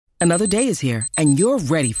Another day is here, and you're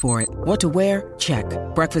ready for it. What to wear? Check.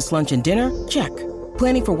 Breakfast, lunch, and dinner? Check.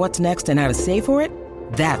 Planning for what's next and how to save for it?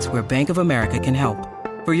 That's where Bank of America can help.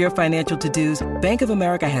 For your financial to-dos, Bank of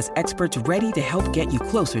America has experts ready to help get you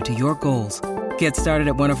closer to your goals. Get started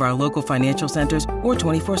at one of our local financial centers or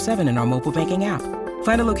 24/7 in our mobile banking app.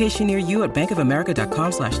 Find a location near you at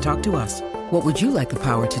bankofamerica.com/talktous. What would you like the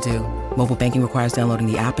power to do? Mobile banking requires downloading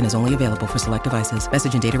the app and is only available for select devices.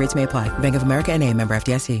 Message and data rates may apply. Bank of America N.A., member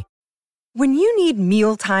FDIC. When you need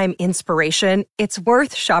mealtime inspiration, it's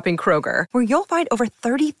worth shopping Kroger, where you'll find over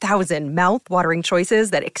 30,000 mouth-watering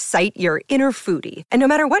choices that excite your inner foodie. And no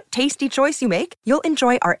matter what tasty choice you make, you'll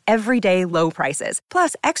enjoy our everyday low prices,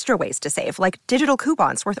 plus extra ways to save, like digital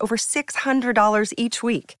coupons worth over $600 each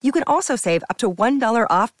week. You can also save up to $1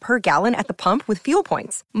 off per gallon at the pump with fuel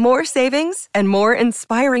points. More savings and more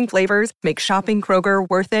inspiring flavors make shopping Kroger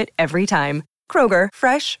worth it every time. Kroger,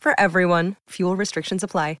 fresh for everyone. Fuel restrictions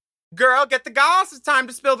apply. Girl, get the goss. It's time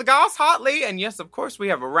to spill the goss hotly. And yes, of course, we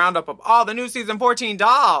have a roundup of all the new season 14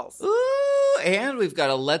 dolls. Ooh, and we've got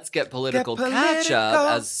a Let's Get Political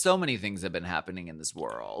catch-up, as so many things have been happening in this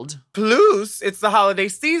world. Plus, it's the holiday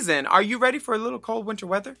season. Are you ready for a little cold winter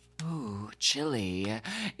weather? Ooh, chilly.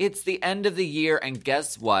 It's the end of the year, and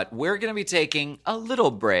guess what? We're going to be taking a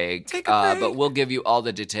little break. Take a break. But we'll give you all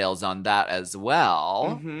the details on that as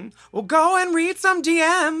well. Mm-hmm. We'll go and read some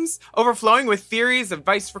DMs, overflowing with theories,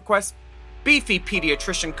 advice requests, beefy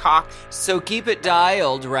pediatrician cock. So keep it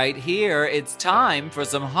dialed right here. It's time for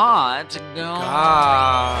some hot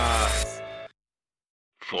goss.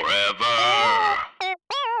 Forever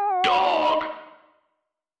Dog.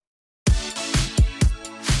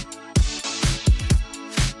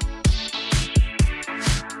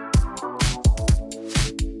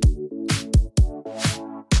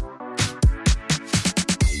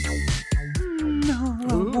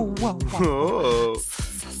 Oh.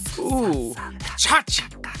 Ooh. Cha-cha.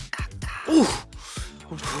 Ooh.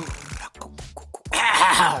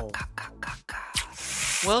 Ow.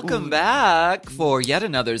 Welcome back for yet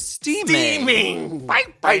another steaming,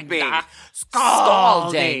 piping,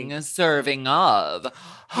 scalding serving of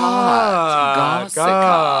hot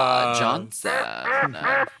Gossica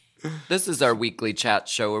Johnson. This is our weekly chat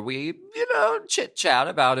show where we, chit-chat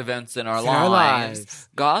about events in our lives,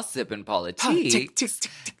 gossip and politics,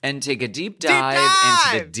 and take a deep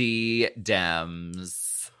dive into the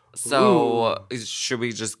D-Dems. So, should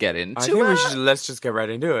we just get into it? Let's just get right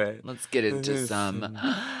into it. Let's get into some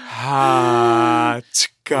hot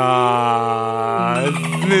goss.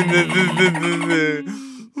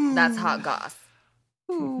 That's hot goss.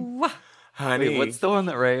 Honey. Wait, what's the one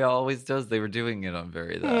that Ray always does? They were doing it on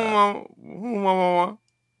Very That.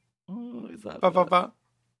 Is that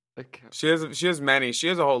okay. She has many. She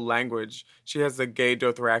has a whole language. She has the gay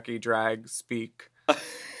Dothraki drag speak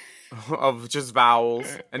of just vowels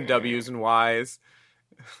and W's and Y's.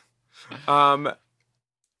 Los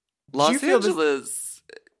Angeles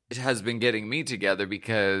has been getting me together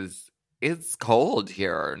because it's cold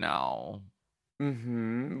here now.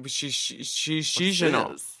 Mm-hmm.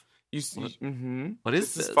 What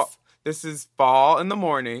is this? This is fall in the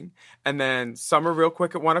morning, and then summer real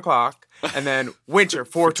quick at 1 o'clock, and then winter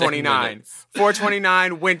 4:29.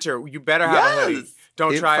 4:29 winter. You better have a hoodie.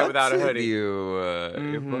 Don't try it without a hoodie. It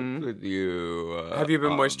fucks with you. Have you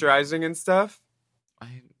been moisturizing and stuff?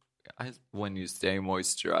 When you stay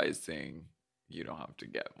moisturizing, you don't have to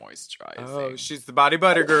get moisturizing. Oh, she's the body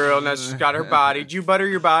butter girl. Now she's got her body. Do you butter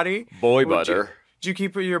your body? Boy butter. Do you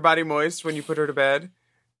keep your body moist when you put her to bed?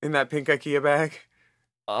 In that pink IKEA bag?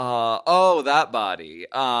 That body.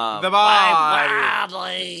 The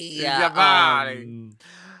body. The body.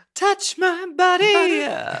 Touch my body.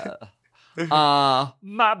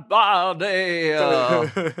 My body.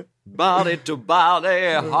 Body to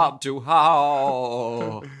body, heart to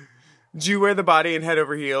heart. Do you wear the body in head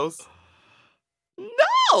over heels? No.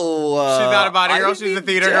 She's not a body girl. She's a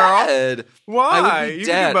theater girl. Why? I would be You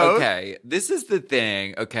dead. can do both. Okay, this is the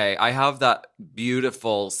thing. Okay, I have that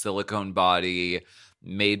beautiful silicone body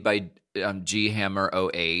made by G Hammer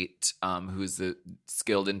 08, who's a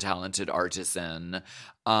skilled and talented artisan.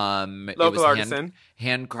 Local artisan.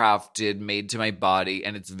 Handcrafted, made to my body,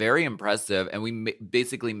 and it's very impressive. And we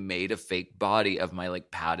basically made a fake body of my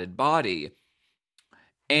padded body.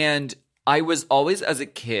 And I was always, as a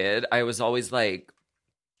kid, like,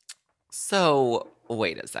 so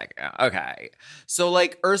wait a second. Okay. So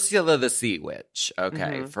Ursula the Sea Witch,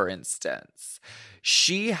 okay, for instance,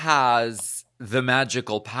 she has the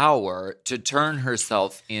magical power to turn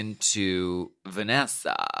herself into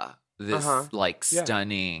Vanessa, this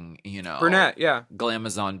stunning, brunette,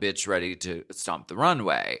 glamazon bitch ready to stomp the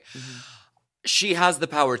runway. she has the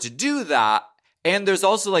power to do that. And there's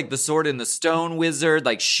also like the Sword in the Stone wizard.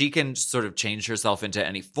 Like she can sort of change herself into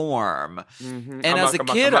any form. Mm-hmm. And as a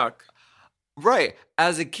kid, right.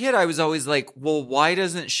 As a kid, I was always like, well, why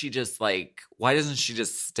doesn't she just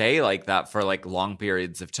stay like that for like long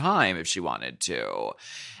periods of time if she wanted to?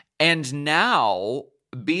 And now,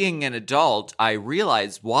 being an adult, I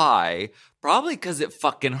realize why. Probably because it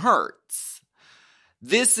fucking hurts.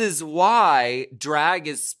 This is why drag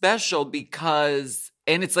is special because,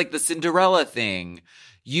 and it's like the Cinderella thing,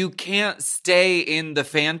 you can't stay in the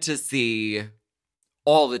fantasy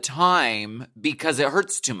all the time because it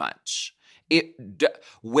hurts too much.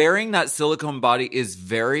 Wearing that silicone body is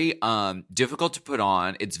very difficult to put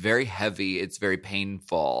on. It's very heavy. It's very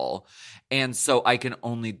painful. And so I can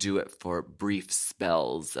only do it for brief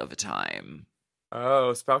spells of a time.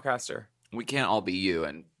 Oh, spellcaster. We can't all be you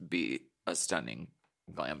and be a stunning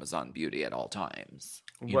glamazon beauty at all times.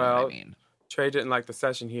 You know what I mean? Trey didn't like the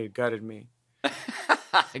session. He had gutted me.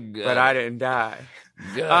 Good. But I didn't die.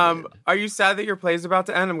 Good. Are you sad that your play's about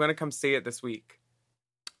to end? I'm going to come see it this week.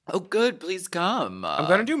 Oh, good. Please come. I'm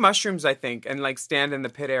going to do mushrooms, I think, and like stand in the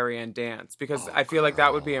pit area and dance because I feel like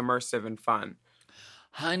that would be immersive and fun.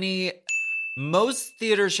 Honey, most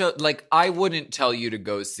theater shows, like I wouldn't tell you to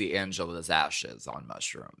go see Angela's Ashes on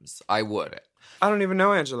mushrooms. I wouldn't. I don't even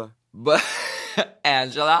know Angela. But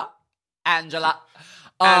Angela.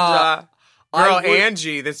 Girl,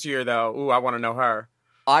 Angie this year, though. Ooh, I want to know her.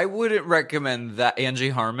 I wouldn't recommend that. Angie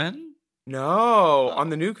Harmon? No, on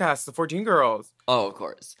the new cast, the 14 Girls. Oh, of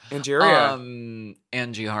course. Angeria.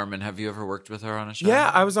 Angie Harmon. Have you ever worked with her on a show?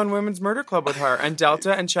 Yeah, I was on Women's Murder Club with her. And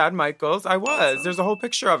Delta and Chad Michaels. I was. There's a whole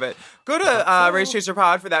picture of it. Go to Race Chaser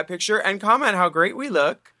Pod for that picture and comment how great we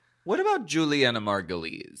look. What about Juliana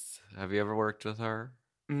Margulies? Have you ever worked with her?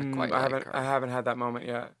 I haven't had that moment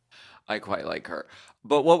yet. I quite like her.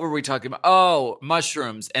 But what were we talking about? Oh,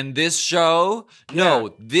 mushrooms. And this show?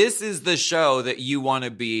 No, this is the show that you want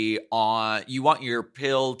to be on. You want your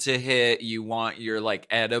pill to hit. You want your like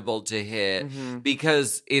edible to hit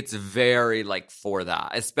because it's very like for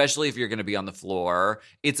that, especially if you're going to be on the floor.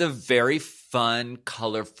 It's a very fun,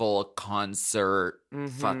 colorful concert,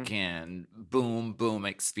 fucking boom, boom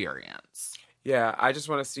experience. Yeah, I just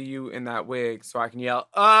want to see you in that wig so I can yell,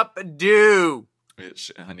 up, do.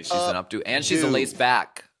 Honey, she's an updo. And she's a lace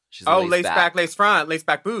back. Lace back, lace front, lace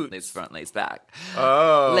back boots. Lace front, lace back.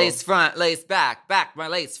 Oh. Lace front, lace back. Back my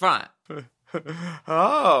lace front.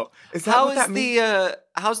 Oh. Is that what that means?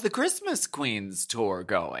 How's the Christmas Queens tour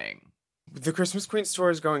going? The Christmas Queens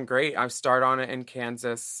tour is going great. I start on it in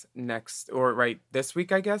Kansas this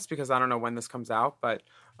week, I guess, because I don't know when this comes out. But,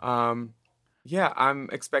 yeah, I'm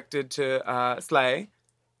expected to slay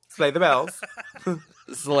the bells.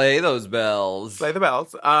 Slay those bells. Slay the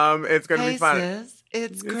bells. It's going to be fun. Sis,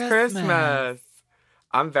 it's Christmas.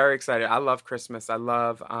 I'm very excited. I love Christmas. I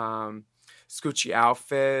love Scoochie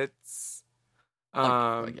outfits.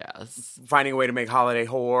 Yes. Finding a way to make holiday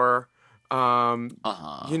horror. You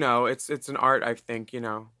know, it's an art, I think, you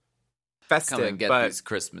know. Festive, come and get these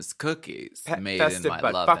Christmas cookies made in my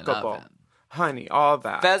love oven. Honey, all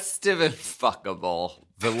that. Festive and fuckable.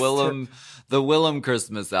 The Willem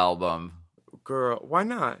Christmas album. Girl, why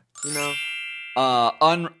not? You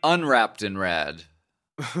know? Unwrapped in red.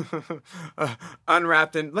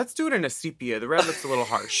 Unwrapped in... Let's do it in a sepia. The red looks a little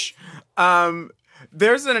harsh.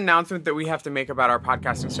 There's an announcement that we have to make about our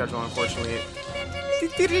podcasting schedule, unfortunately.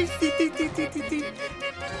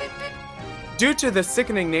 Due to the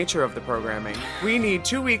sickening nature of the programming, we need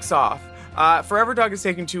 2 weeks off. Forever Dog is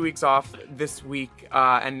taking 2 weeks off this week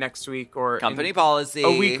and next week, or company policy. A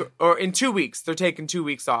week or in 2 weeks. They're taking 2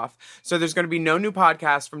 weeks off, so there's going to be no new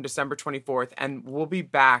podcast from December 24th, and we'll be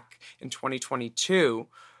back in 2022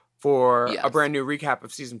 for a brand new recap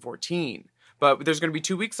of season 14. But there's going to be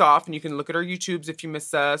 2 weeks off, and you can look at our YouTubes if you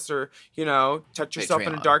miss us, or you know, touch yourself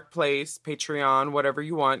in a dark place, Patreon, whatever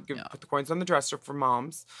you want. Put the coins on the dresser for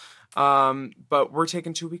moms. But we're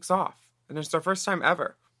taking 2 weeks off, and it's our first time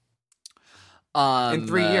ever. In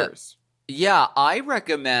 3 years. Yeah, I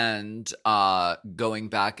recommend going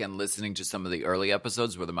back and listening to some of the early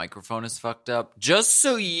episodes where the microphone is fucked up, just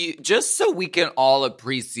so we can all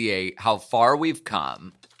appreciate how far we've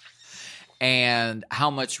come and how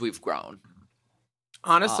much we've grown.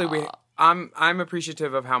 Honestly, I'm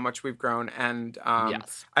appreciative of how much we've grown, and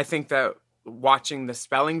I think that watching the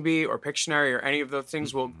Spelling Bee or Pictionary or any of those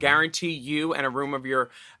things will guarantee you and a room of your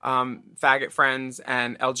faggot friends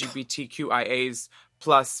and LGBTQIAs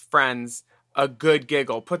plus friends a good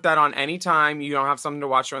giggle. Put that on anytime you don't have something to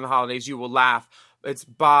watch during the holidays. You will laugh. It's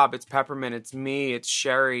Bob, it's Peppermint, it's me, it's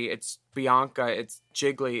Sherry, it's Bianca, it's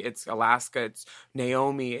Jiggly, it's Alaska, it's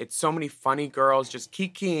Naomi. It's so many funny girls just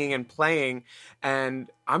kikiing and playing. And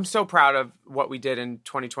I'm so proud of what we did in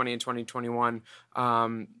 2020 and 2021,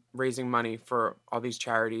 raising money for all these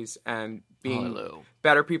charities and being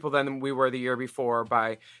better people than we were the year before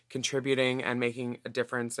by contributing and making a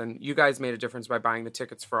difference. And you guys made a difference by buying the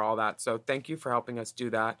tickets for all that. So thank you for helping us do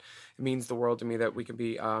that. It means the world to me that we can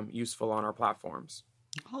be useful on our platforms.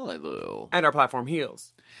 Hallelujah. And our platform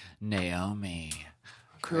heals. Naomi.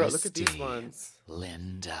 Christy, look at these ones.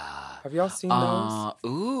 Linda. Have y'all seen those?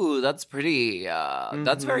 Ooh, that's pretty.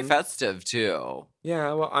 That's very festive, too.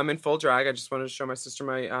 Yeah, well, I'm in full drag. I just wanted to show my sister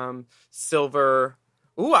my silver...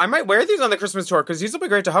 Ooh, I might wear these on the Christmas tour because these will be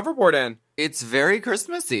great to hoverboard in. It's very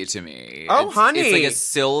Christmassy to me. Honey. It's like a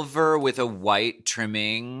silver with a white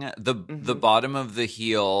trimming. The bottom of the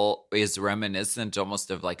heel is reminiscent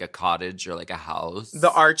almost of like a cottage or like a house.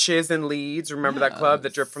 The arches and leads. Remember that club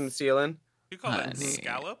that dripped from the ceiling? You call it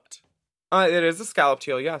scalloped? It is a scalloped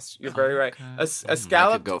heel, yes. You're very right. A scalloped...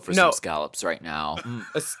 I could go for some scallops right now.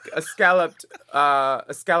 a scalloped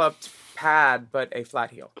pad, but a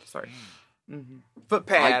flat heel. Sorry. Mm-hmm. Foot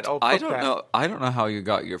pad. I don't know how you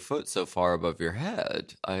got your foot so far above your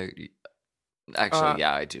head. I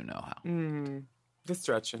do know how. The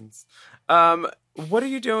stretchings. What are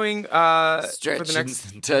you doing for the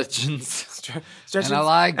next and touchings? Stretchings and I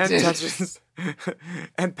liked and it. Touchings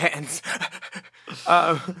and pants.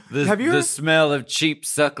 Have you the smell of cheap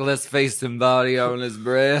suckless face and body on his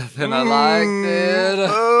breath, and I liked it.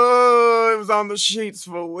 Oh, it was on the sheets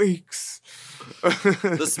for weeks.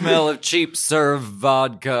 The smell of cheap served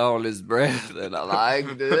vodka on his breath, and I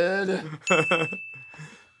liked it.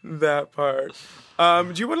 That part.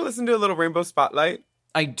 Do you want to listen to a little Rainbow Spotlight?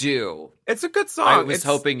 I do. It's a good song. I was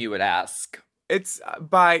hoping you would ask. It's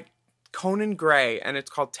by Conan Gray, and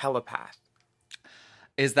it's called Telepath.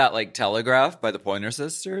 Is that like Telegraph by the Pointer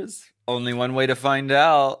Sisters? Only one way to find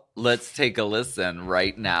out. Let's take a listen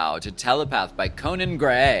right now to Telepath by Conan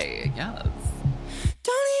Gray. Yes.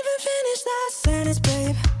 Don't even finish that sentence,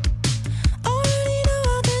 babe. Already know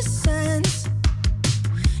how this ends.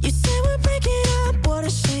 You say we're breaking up, what a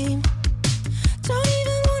shame. Don't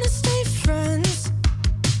even wanna stay friends.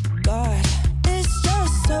 God, it's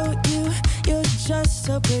just so you're just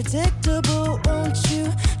so predictable. Won't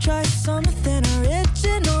you try something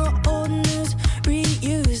original? Old news,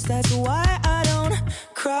 reuse, that's why I don't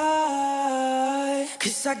cry.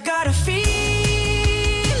 'Cause I got a feeling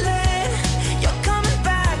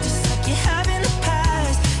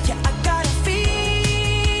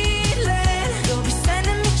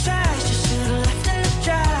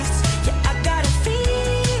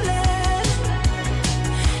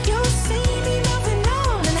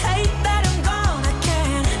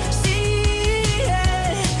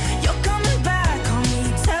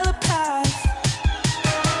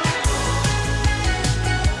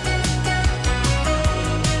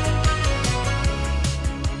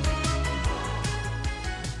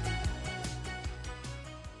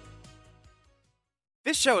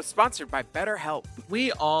This show is sponsored by BetterHelp.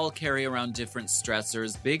 We all carry around different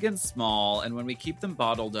stressors, big and small, and when we keep them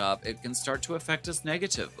bottled up, it can start to affect us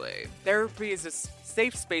negatively. Therapy is a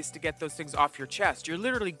safe space to get those things off your chest. You're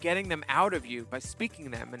literally getting them out of you by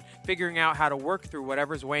speaking them and figuring out how to work through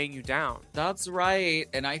whatever's weighing you down. That's right.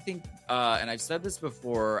 And I think, and I've said this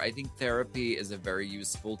before, I think therapy is a very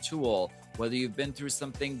useful tool, whether you've been through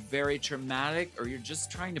something very traumatic or you're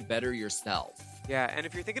just trying to better yourself. Yeah, and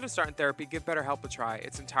if you're thinking of starting therapy, give BetterHelp a try.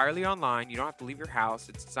 It's entirely online. You don't have to leave your house.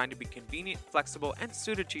 It's designed to be convenient, flexible, and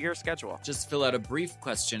suited to your schedule. Just fill out a brief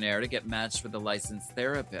questionnaire to get matched with a licensed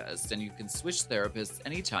therapist, and you can switch therapists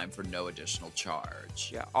anytime for no additional charge.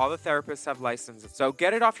 Yeah, all the therapists have licenses, so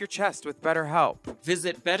get it off your chest with BetterHelp.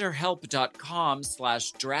 Visit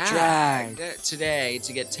betterhelp.com/drag today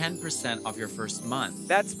to get 10% off your first month.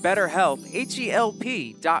 That's BetterHelp,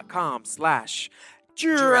 HELP.com/drag.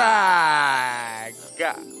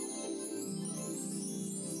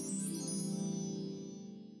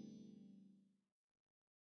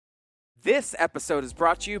 This episode is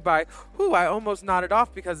brought to you by, I almost nodded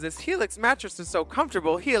off because this Helix mattress is so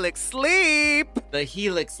comfortable. Helix Sleep! The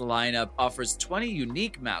Helix lineup offers 20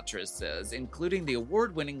 unique mattresses, including the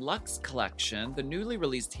award-winning Luxe Collection, the newly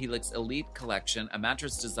released Helix Elite Collection, a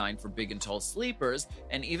mattress designed for big and tall sleepers,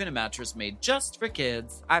 and even a mattress made just for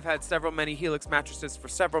kids. I've had many Helix mattresses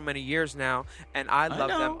for many years now, and I love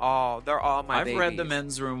them all. They're all my babies. I've read the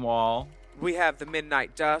men's room wall. We have the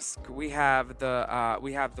Midnight Dusk. We have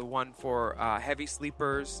the one for heavy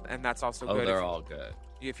sleepers, and that's also good. They're all good.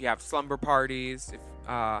 if you have slumber parties,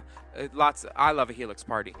 I love a Helix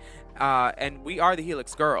party. And we are the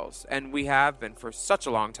Helix girls, and we have been for such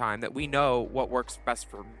a long time that we know what works best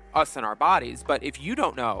for us and our bodies. But if you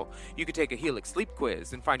don't know, you could take a Helix sleep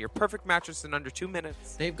quiz and find your perfect mattress in under 2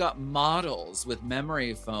 minutes. They've got models with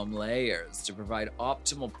memory foam layers to provide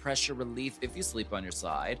optimal pressure relief if you sleep on your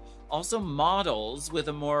side. Also models with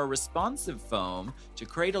a more responsive foam to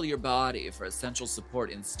cradle your body for essential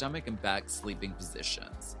support in stomach and back sleeping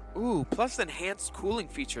positions. Ooh, plus enhanced cooling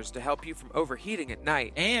features to help you from overheating at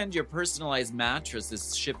night. And your personalized mattress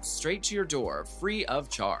is shipped straight to your door, free of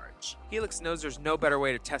charge. Helix knows there's no better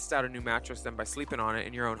way to test out a new mattress than by sleeping on it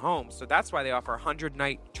in your own home, so that's why they offer a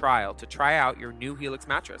 100-night trial to try out your new Helix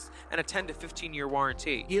mattress and a 10 to 15-year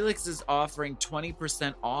warranty. Helix is offering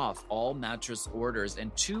 20% off all mattress orders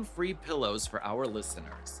and 2 free pillows for our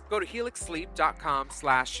listeners. Go to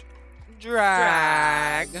helixsleep.com/drag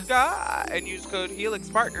and use code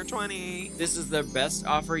HelixPartner20. This is their best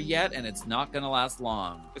offer yet, and it's not going to last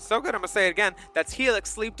long. It's so good, I'm going to say it again. That's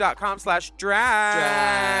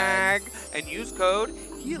helixsleep.com/drag and use code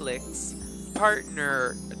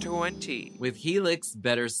HelixPartner20. With Helix,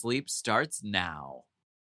 better sleep starts now.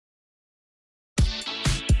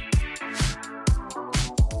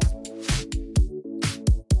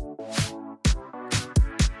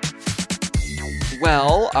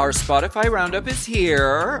 Well, our Spotify roundup is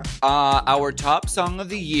here. Our top song of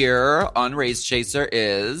the year on Race Chaser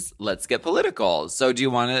is "Let's Get Political." So, do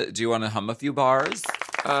you want to hum a few bars?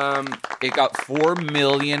 It got 4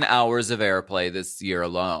 million hours of airplay this year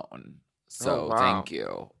alone. So, wow. Thank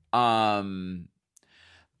you.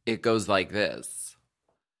 It goes like this.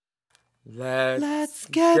 Let's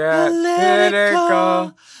get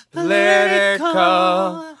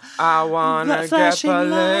political. I wanna get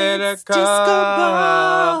political.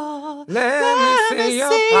 Let me see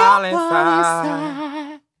your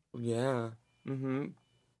policy. Yeah. Mm-hmm.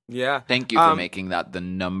 Yeah. Thank you for making that the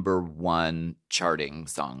 #1 charting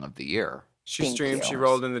song of the year. She streamed. She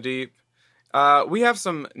rolled in the deep. We have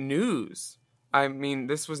some news. I mean,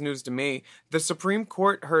 this was news to me. The Supreme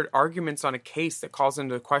Court heard arguments on a case that calls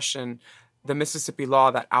into question the Mississippi law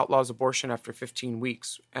that outlaws abortion after 15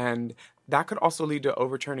 weeks. And that could also lead to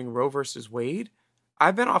overturning Roe versus Wade.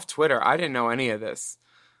 I've been off Twitter. I didn't know any of this.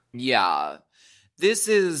 Yeah. This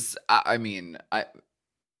is,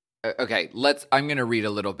 okay, I'm going to read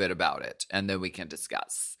a little bit about it and then we can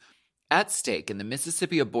discuss. At stake in the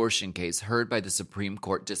Mississippi abortion case heard by the Supreme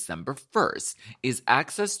Court December 1st is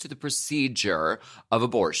access to the procedure of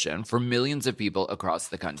abortion for millions of people across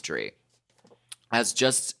the country. As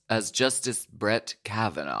Justice Brett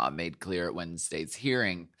Kavanaugh made clear at Wednesday's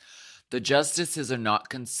hearing, the justices are not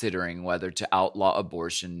considering whether to outlaw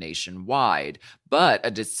abortion nationwide, but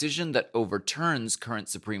a decision that overturns current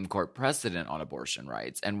Supreme Court precedent on abortion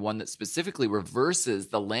rights, and one that specifically reverses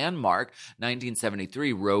the landmark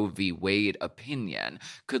 1973 Roe v. Wade opinion,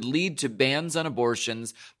 could lead to bans on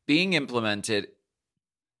abortions being implemented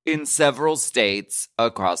in several states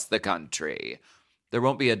across the country. There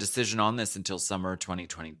won't be a decision on this until summer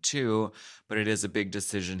 2022, but it is a big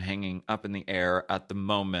decision hanging up in the air at the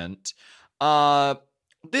moment.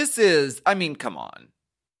 This is, come on.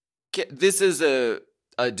 This is a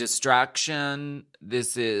distraction.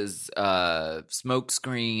 This is a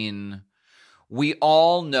smokescreen. We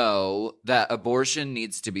all know that abortion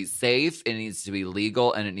needs to be safe, it needs to be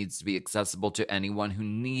legal, and it needs to be accessible to anyone who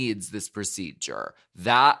needs this procedure.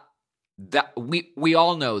 That we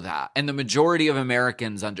all know that, and the majority of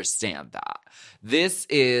Americans understand that. This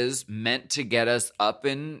is meant to get us up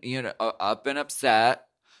and upset,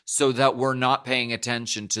 so that we're not paying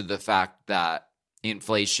attention to the fact that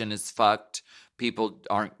inflation is fucked. People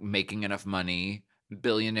aren't making enough money.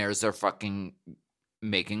 Billionaires are fucking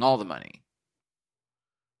making all the money.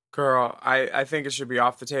 Girl, I think it should be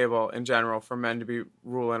off the table in general for men to be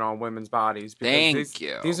ruling on women's bodies. Because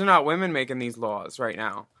these are not women making these laws right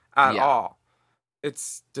now. At all.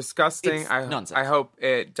 It's disgusting. Nonsense. I hope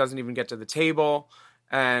it doesn't even get to the table,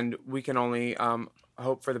 and we can only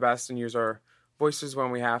hope for the best and use our voices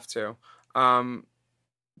when we have to.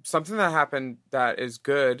 Something that happened that is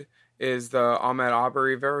good is the Ahmaud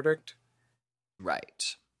Arbery verdict.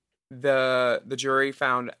 Right. The jury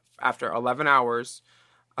found after 11 hours,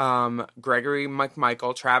 Gregory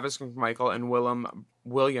McMichael, Travis McMichael, and William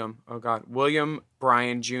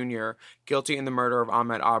Bryan Jr. guilty in the murder of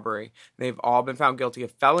Ahmaud Arbery. They've all been found guilty of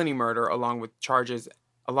felony murder along with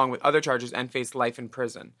other charges, and faced life in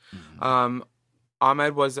prison. Mm-hmm.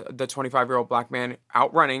 Ahmaud was the 25-year-old black man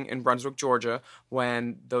out running in Brunswick, Georgia,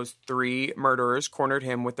 when those 3 murderers cornered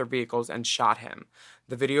him with their vehicles and shot him.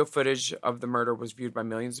 The video footage of the murder was viewed by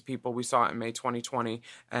millions of people. We saw it in May 2020,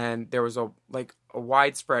 and there was a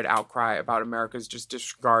widespread outcry about America's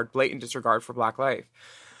just blatant disregard for Black life.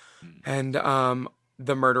 And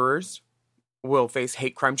the murderers will face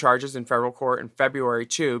hate crime charges in federal court in February,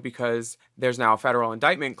 too, because there's now a federal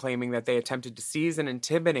indictment claiming that they attempted to seize and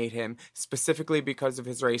intimidate him specifically because of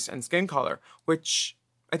his race and skin color, which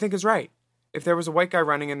I think is right. If there was a white guy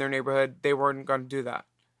running in their neighborhood, they weren't going to do that.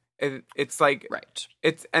 It's like, right.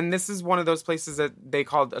 And this is one of those places that they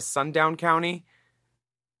called a sundown county.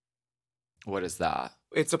 What is that?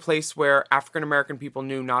 It's a place where African-American people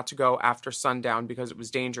knew not to go after sundown because it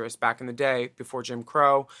was dangerous back in the day before Jim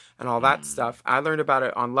Crow and all that stuff. I learned about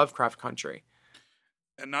it on Lovecraft Country.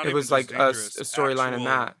 And not it was like a storyline in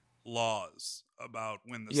that. Laws about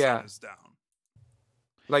when the sun is down.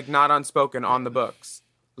 Like not unspoken on the books.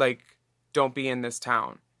 Like, don't be in this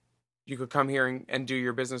town. You could come here and do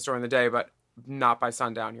your business during the day, but not by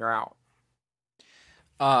sundown. You're out.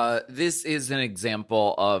 This is an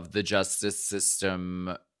example of the justice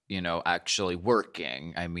system, actually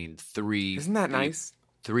working. I mean, Isn't that nice?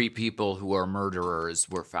 3 people who are murderers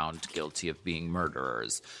were found guilty of being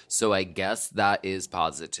murderers. So I guess that is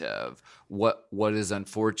positive. What is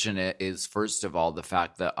unfortunate is, first of all, the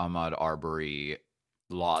fact that Ahmaud Arbery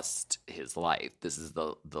lost his life. This is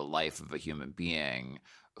the life of a human being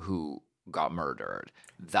who got murdered.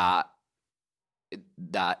 That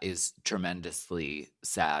is tremendously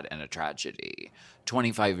sad and a tragedy.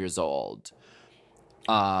 25 years old.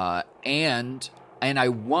 And I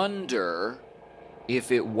wonder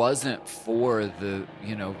if it wasn't for the,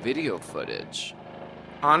 video footage.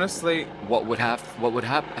 Honestly, what would have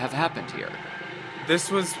happened here? This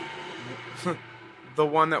was the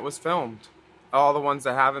one that was filmed. All the ones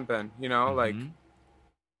that haven't been, like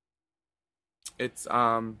it's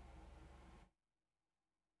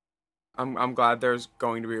I'm glad there's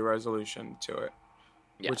going to be a resolution to it.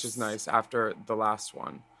 Yes. Which is nice after the last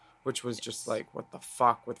one, which was just like, what the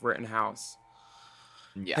fuck with Rittenhouse.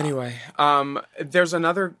 Yeah. Anyway, there's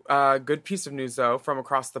another good piece of news, though, from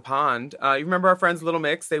across the pond. You remember our friends Little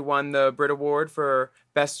Mix? They won the Brit Award for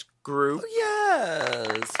Best Group. Oh,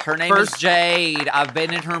 yes. Her name is Jade. I've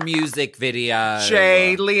been in her music video.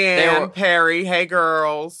 Jade, Leanne, Perry. Hey,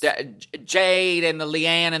 girls. Jade and the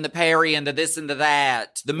Leanne and the Perry and the this and the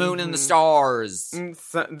that. The moon and the stars.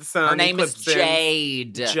 Her name is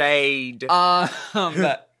Jade. Jade.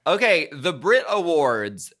 Okay, the Brit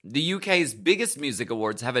Awards, the UK's biggest music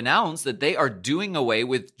awards, have announced that they are doing away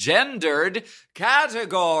with gendered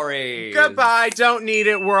categories. Goodbye, don't need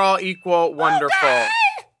it, we're all equal, wonderful. Okay,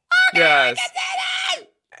 yes.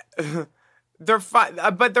 They're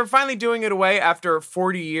finally doing it away after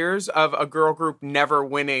 40 years of a girl group never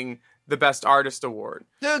winning the Best Artist Award.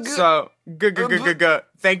 So,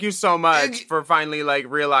 thank you so much for finally,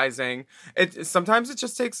 realizing. Sometimes it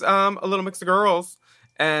just takes a little mix of girls.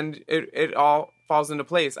 And it all falls into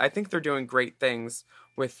place. I think they're doing great things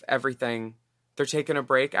with everything. They're taking a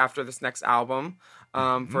break after this next album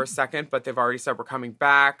for a second, but they've already said we're coming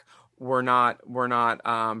back. We're not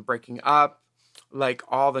breaking up. Like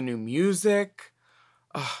all the new music.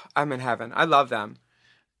 Oh, I'm in heaven. I love them.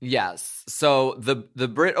 Yes. So the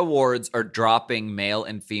Brit Awards are dropping male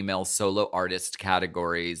and female solo artist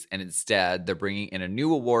categories, and instead they're bringing in a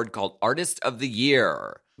new award called Artist of the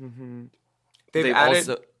Year. Mm-hmm. They've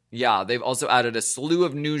also added a slew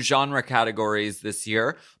of new genre categories this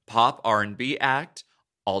year: pop R&B act,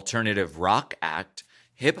 alternative rock act,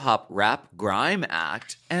 hip hop rap grime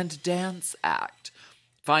act, and dance act.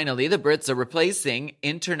 Finally, the Brits are replacing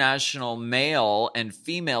international male and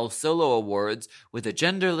female solo awards with a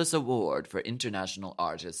genderless award for International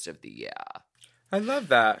Artist of the Year. I love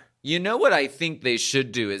that. You know what I think they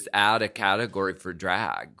should do is add a category for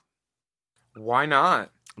drag. Why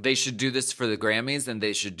not? They should do this for the Grammys, and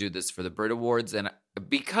they should do this for the Brit Awards, and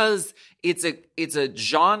because it's a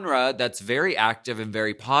genre that's very active and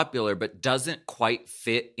very popular, but doesn't quite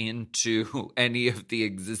fit into any of the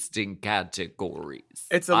existing categories.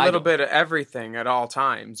 It's a little bit of everything at all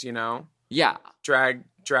times, Yeah, drag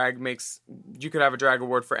makes you could have a drag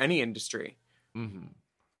award for any industry. Mm-hmm.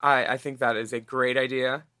 I think that is a great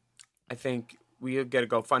idea. I think we'll get a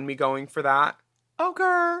GoFundMe going for that.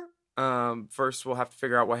 Okay. First, we'll have to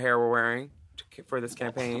figure out what hair we're wearing for this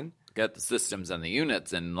campaign. Get the systems and the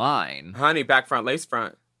units in line. Honey, back front, lace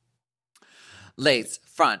front. Lace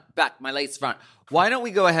front, back my lace front. Why don't we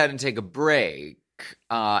go ahead and take a break,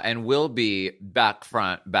 and we'll be back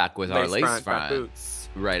with our lace front boots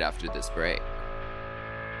right after this break.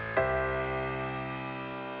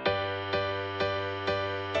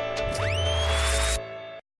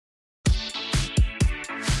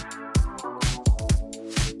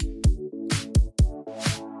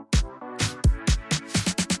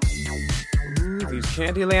 these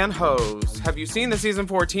Candyland hoes. Have you seen the season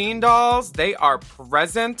 14 dolls? They are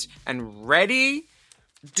present and ready.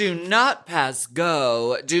 Do not pass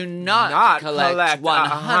go. Do not collect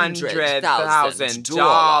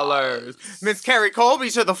 $100,000. Miss Carrie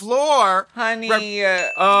Colby to the floor. Honey,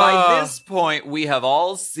 by this point, we have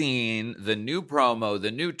all seen the new promo,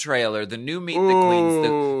 the new trailer, the new Meet the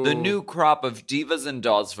Queens, the new crop of divas and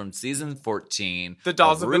dolls from season 14. The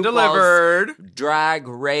dolls have been delivered. Drag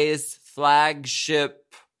Race flagship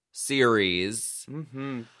series.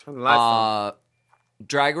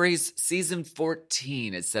 Drag Race Season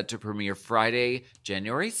 14 is set to premiere Friday,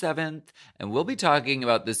 January 7th, and we'll be talking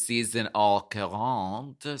about the season all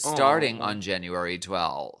 40 starting on January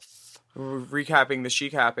 12th. Recapping the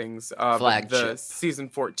she-cappings of the Season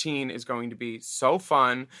 14 is going to be so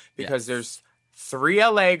fun because there's 3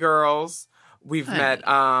 LA girls. We've met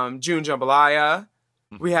June Jambalaya.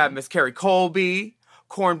 We have Miss Carrie Colby,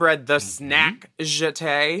 Cornbread the Snack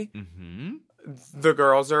Jeté. The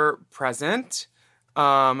girls are present.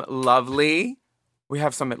 Lovely. We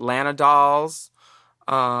have some Atlanta dolls.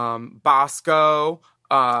 Bosco.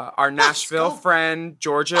 Our Nashville friend,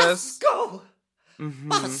 Georges. Bosco!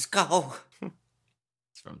 Bosco!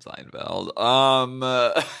 It's from Seinfeld.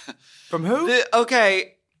 From who?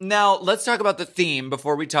 Okay, now let's talk about the theme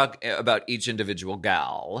before we talk about each individual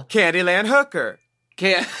gal. Candyland Hooker.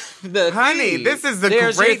 Honey, this is the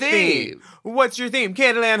great theme. What's your theme?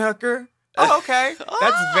 Candyland Hooker? Oh, okay.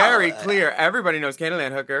 That's very clear. Everybody knows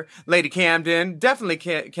Candyland Hooker. Lady Camden, definitely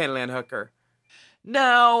Candyland Hooker.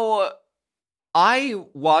 Now, I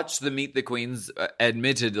watched the Meet the Queens,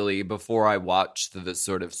 admittedly, before I watched the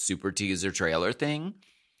sort of super teaser trailer thing.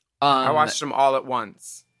 I watched them all at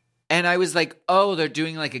once. And I was like, oh, they're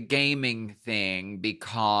doing like a gaming thing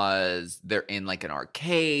because they're in like an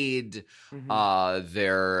arcade.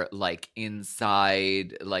 They're like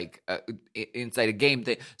inside a game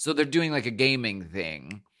thing. So they're doing like a gaming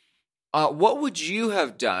thing. What would you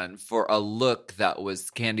have done for a look that was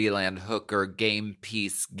Candyland Hooker game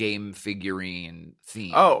piece, game figurine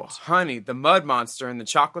themed? Oh, honey, the mud monster in the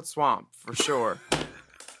chocolate swamp, for sure.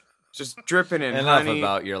 Just dripping in, Enough honey.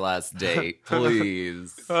 about your last date,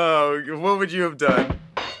 please. Oh, what would you have done?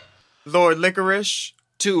 Lord Licorice?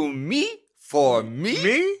 To me? For me?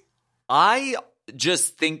 Me? I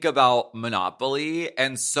just think about Monopoly,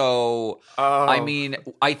 and so, I mean,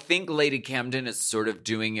 I think Lady Camden is sort of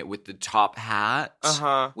doing it with the top hat,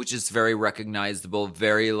 which is very recognizable,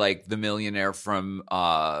 very like the millionaire from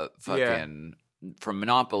from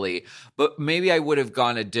Monopoly. But maybe I would have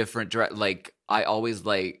gone a different like, I always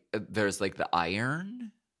like, there's like the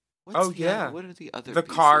iron. What are the other The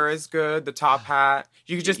pieces? car is good, the top hat.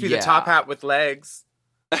 You could just be the top hat with legs.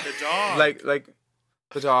 The dog. like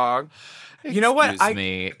the dog. You know what? Excuse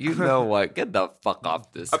me. You know what? Get the fuck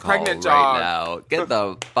off this call pregnant right dog. now. Get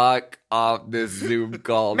the fuck off this Zoom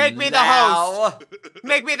call. Make me now. the host.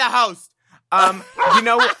 Make me the host. You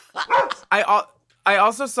know, I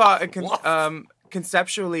also saw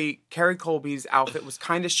conceptually, Carrie Colby's outfit was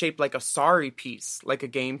kind of shaped like a Sorry piece, like a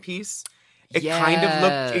game piece. It kind of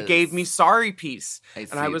looked. It gave me Sorry piece,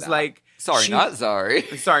 and I was like, sorry, not sorry.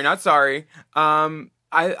 Sorry, not sorry.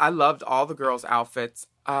 I loved all the girls' outfits.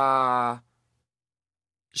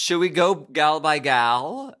 Should we go gal by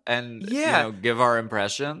gal and give our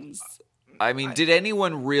impressions? I mean, did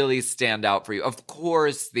anyone really stand out for you? Of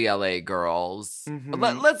course, the LA girls.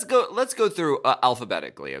 Let's go through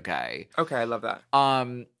alphabetically, okay? Okay, I love that.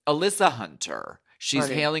 Alyssa Hunter. She's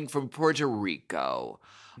hailing from Puerto Rico.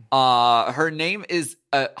 Her name is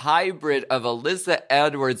a hybrid of Alyssa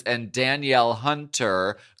Edwards and Danielle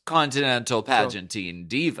Hunter, Continental Pageantine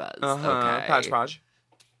Divas. Okay. Patch.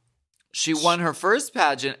 She won her first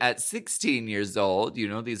pageant at 16 years old. You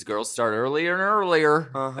know, these girls start earlier and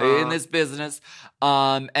earlier in this business.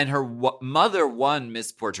 And her mother won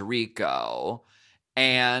Miss Puerto Rico.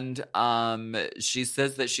 And she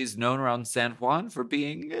says that she's known around San Juan for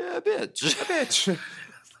being a bitch.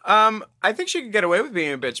 I think she could get away with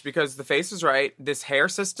being a bitch because the face is right. This hair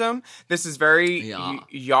system, this is very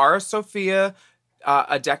Yara Sofia.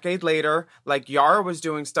 A decade later, like Yara was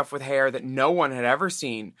doing stuff with hair that no one had ever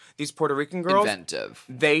seen. These Puerto Rican girls, inventive.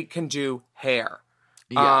 They can do hair.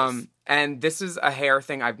 Yes. And this is a hair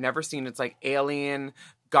thing I've never seen. It's like alien,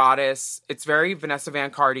 goddess. It's very Vanessa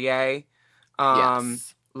Van Cartier.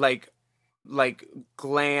 Like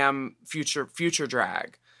glam future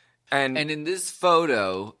drag. And in this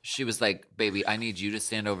photo, she was like, "Baby, I need you to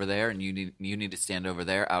stand over there, and you need to stand over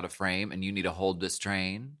there, out of frame, and you need to hold this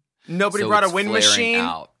train." Nobody brought a wind machine.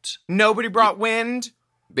 Out. Nobody brought wind.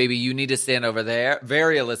 Baby, you need to stand over there.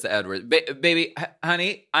 Very Alyssa Edwards. Baby,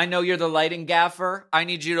 honey, I know you're the lighting gaffer. I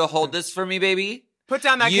need you to hold this for me, baby. Put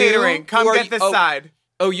down that catering. Come get this side.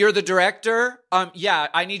 Oh, you're the director? Yeah,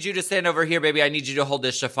 I need you to stand over here, baby. I need you to hold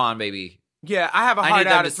this chiffon, baby. Yeah, I have a hard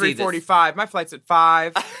out at 3:45. My flight's at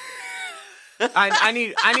 5. I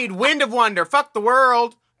need wind of wonder. Fuck the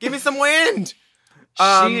world. Give me some wind.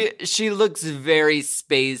 She looks very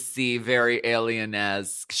spacey, very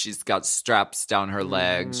alien-esque. She's got straps down her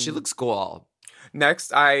legs. She looks cool.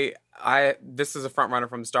 Next, this is a front runner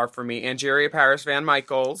from the start for me. Angeria Paris Van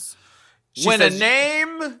Michaels. When a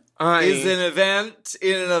name is an event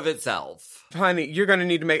in and of itself. Honey, you're going to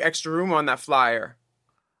need to make extra room on that flyer.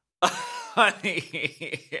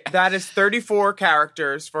 Honey. That is 34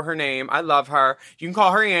 characters for her name. I love her. You can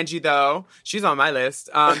call her Angie, though. She's on my list.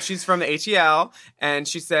 She's from the ATL, and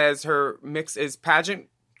she says her mix is pageant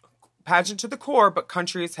to the core, but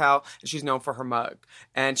country as hell, and she's known for her mug.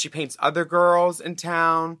 And she paints other girls in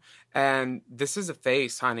town, and this is a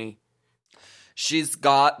face, honey. She's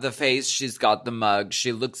got the face, she's got the mug,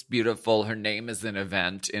 she looks beautiful, her name is an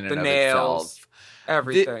event in and of itself.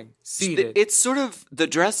 Everything. Seated. It's sort of, the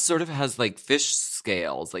dress sort of has like fish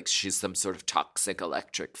scales, like she's some sort of toxic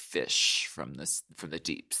electric fish from the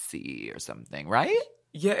deep sea or something, right?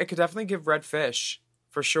 Yeah, it could definitely give red fish,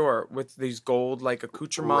 for sure, with these gold like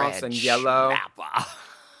accoutrements and yellow. Schnapper.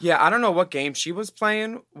 Yeah, I don't know what game she was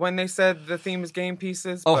playing when they said the theme is game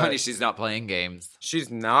pieces. Oh, honey, she's not playing games. She's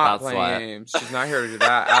not playing games. She's not here to do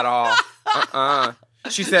that at all.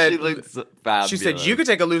 She said, she looks fabulous. She said, you could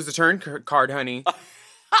take a lose the turn card, honey.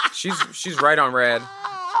 She's right on red.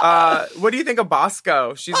 What do you think of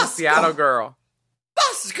Bosco? She's a Seattle girl.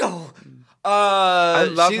 Bosco! I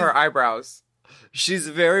love her eyebrows. She's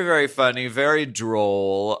very, very funny, very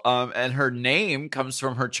droll, and her name comes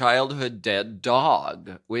from her childhood dead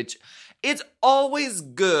dog, which it's always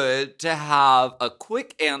good to have a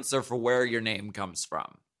quick answer for where your name comes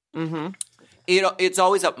from. Mm-hmm. It's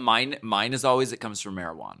always up. Mine is always, it comes from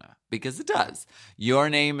marijuana, because it does. Your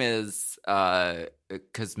name is,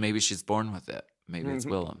 because maybe she's born with it. Maybe it's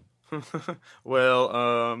Willem. Well,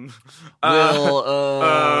 you go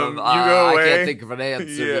away. I can't think of an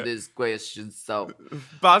answer to this question. So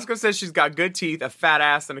Bosco says she's got good teeth, a fat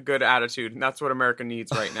ass, and a good attitude, and that's what America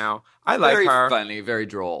needs right now. I like very her. Very funny, very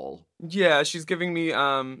droll. Yeah, she's giving me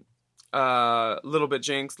a little bit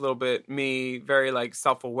Jinx, a little bit me, very like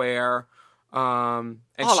self-aware. And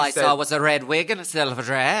all I saw was a red wig and a silver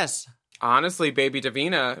dress. Honestly, Baby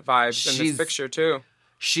Davina vibes in this picture too.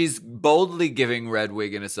 She's boldly giving red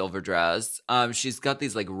wig and a silver dress. She's got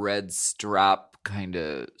these like red strap kind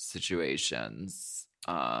of situations.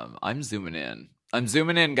 I'm zooming in.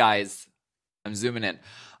 Guys. I'm zooming in.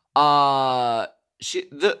 The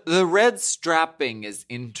red strapping is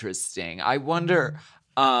interesting. I wonder.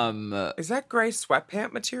 Is that gray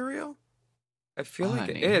sweatpant material? I feel like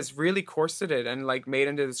it is really corseted and like made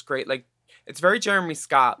into this great like. It's very Jeremy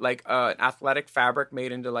Scott, like an athletic fabric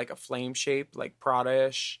made into like a flame shape, like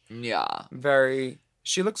Prada-ish. Yeah.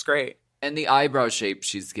 She looks great. And the eyebrow shape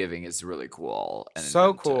she's giving is really cool. And so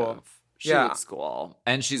inventive. Cool. She looks cool.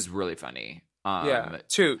 And she's really funny.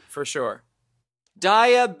 Toot, for sure.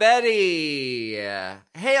 Daya Betty,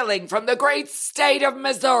 hailing from the great state of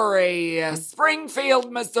Missouri,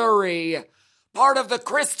 Springfield, Missouri, part of the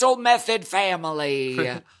Crystal Method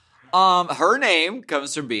family. Her name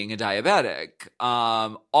comes from being a diabetic.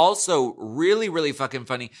 Also really, really fucking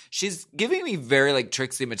funny. She's giving me very like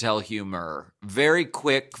Trixie Mattel humor. Very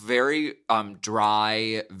quick, very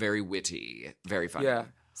dry, very witty, very funny. Yeah.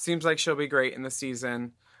 Seems like she'll be great in the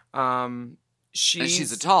season.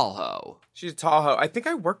 She's a tall hoe. She's a tall hoe. I think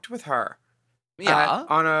I worked with her. Yeah.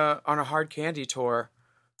 On a hard candy tour.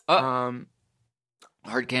 Hard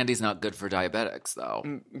candy's not good for diabetics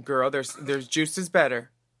though. Girl, there's juices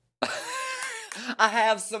better. I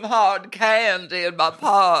have some hard candy in my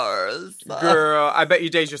purse. Girl, I bet you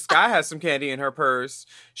Deja Sky has some candy in her purse.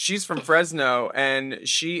 She's from Fresno, and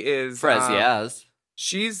she is... yes.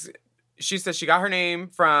 She says she got her name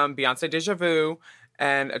from Beyonce Deja Vu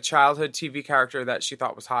and a childhood TV character that she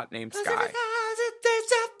thought was hot named Sky.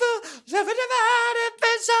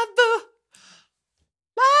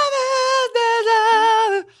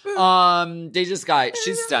 Deja Sky,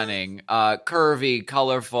 she's stunning. Curvy,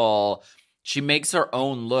 colorful. She makes her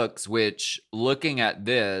own looks, which looking at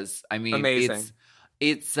this, I mean, amazing.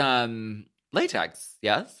 It's latex,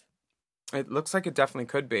 yes? It looks like it definitely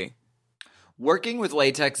could be. Working with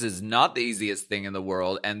latex is not the easiest thing in the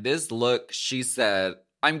world, and this look, she said,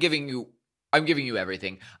 I'm giving you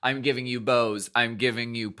everything. I'm giving you bows. I'm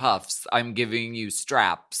giving you puffs. I'm giving you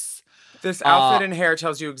straps. This outfit and hair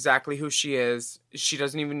tells you exactly who she is. She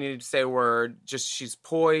doesn't even need to say a word. Just she's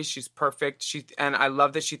poised. She's perfect. And I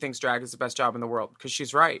love that she thinks drag is the best job in the world because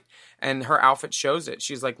she's right. And her outfit shows it.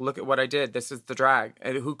 She's like, look at what I did. This is the drag.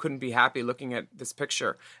 And who couldn't be happy looking at this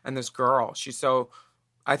picture and this girl?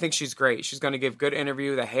 I think she's great. She's going to give good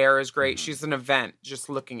interview. The hair is great. She's an event just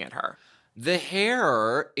looking at her. The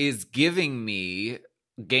hair is giving me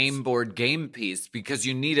game board game piece because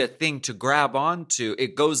you need a thing to grab onto.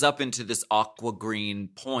 It goes up into this aqua green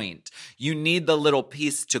point. You need the little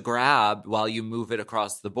piece to grab while you move it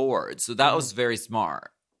across the board. So that was very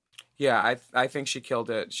smart. Yeah, I think she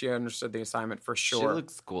killed it. She understood the assignment for sure. She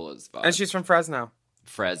looks cool as fuck. And she's from Fresno.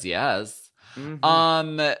 Yes.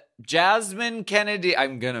 Jasmine Kennedy.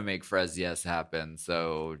 I'm gonna make Frez Yes happen,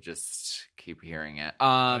 so just keep hearing it.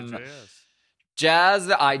 IJS.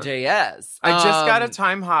 I just got a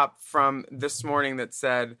time hop from this morning that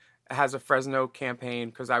said it has a Fresno campaign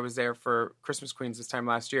because I was there for Christmas Queens this time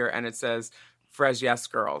last year, and it says Frez Yes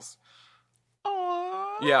Girls.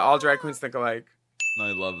 Aww. Yeah, all drag queens think alike.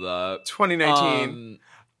 I love that. 2019.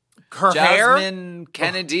 Her Jasmine hair?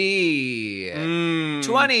 Kennedy.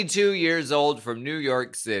 22 years old from New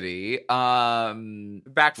York City.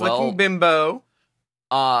 Backflipping bimbo.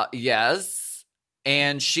 Yes.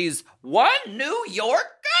 And she's one New York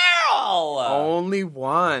girl. Only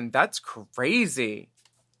one. That's crazy.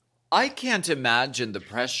 I can't imagine the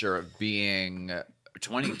pressure of being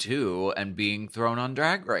 22 and being thrown on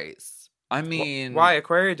Drag Race. I mean... Why?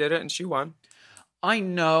 Aquaria did it and she won. I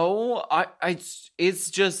know.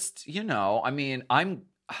 It's just, I mean,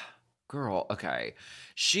 girl, okay.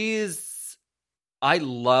 I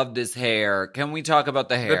love this hair. Can we talk about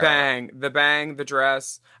the hair? The bang, the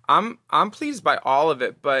dress. I'm pleased by all of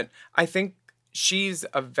it, but I think she's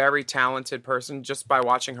a very talented person just by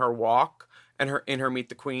watching her walk and in her Meet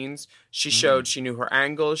the Queens. She showed she knew her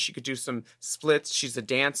angles. She could do some splits. She's a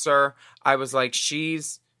dancer. I was like, she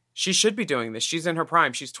should be doing this. She's in her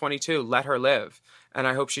prime. She's 22. Let her live. And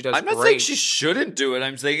I hope she does great. I'm not saying she shouldn't do it.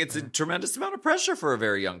 I'm saying it's a tremendous amount of pressure for a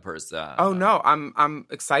very young person. Oh, no. I'm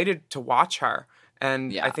excited to watch her.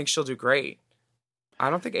 And I think she'll do great. I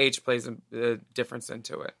don't think age plays a difference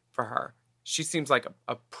into it for her. She seems like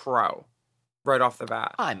a pro right off the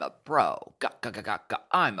bat. I'm a pro.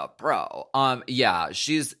 I'm a pro. Yeah,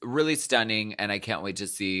 she's really stunning, and I can't wait to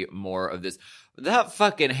see more of this. That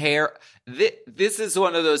fucking hair. This is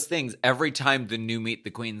one of those things. Every time the new Meet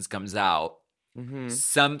the Queens comes out,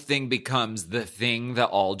 something becomes the thing that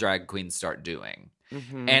all drag queens start doing.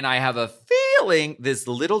 And I have a feeling this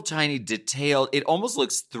little tiny detail, it almost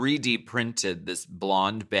looks 3D printed, this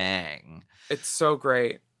blonde bang. It's so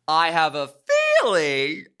great. I have a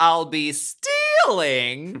feeling I'll be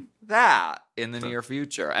stealing that in the near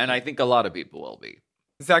future. And I think a lot of people will be.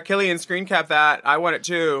 Zach Killian screen cap that. I want it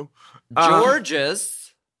too.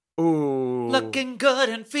 Gorgeous. Ooh. Looking good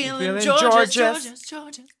and feeling Gorgeous.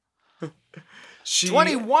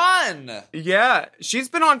 21. Yeah. She's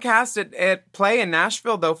been on cast at Play in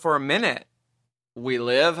Nashville, though, for a minute. We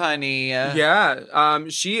live, honey. Yeah.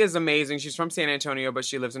 She is amazing. She's from San Antonio, but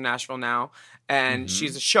she lives in Nashville now. And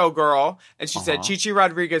she's a showgirl. And she said Chichi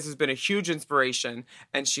Rodriguez has been a huge inspiration.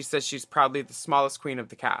 And she says she's probably the smallest queen of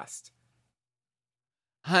the cast.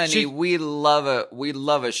 Honey, we love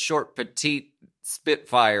a short, petite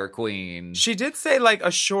Spitfire queen. She did say like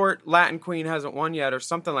a short Latin queen hasn't won yet or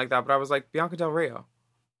something like that, but I was like, Bianca Del Rio.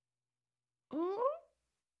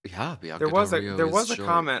 Yeah, Bianca Del Rio there was a short.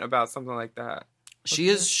 comment about something like that. She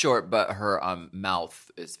is short, but her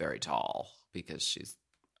mouth is very tall because she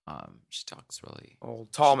talks really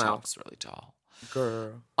tall mouth. Talks really tall.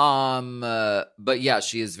 Girl. But yeah,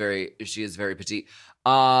 she is very petite.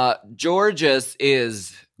 Gorgeous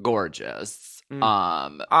is gorgeous.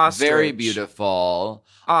 Very beautiful.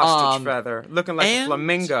 Ostrich feather. Looking like a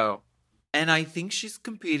flamingo. And I think she's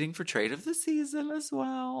competing for Trade of the Season as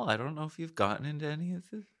well. I don't know if you've gotten into any of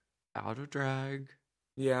this out of drag.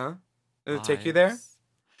 Yeah. Did it take you there?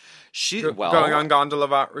 Going on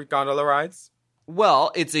gondola rides?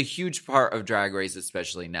 Well, it's a huge part of Drag Race,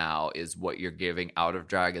 especially now, is what you're giving out of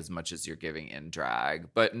drag as much as you're giving in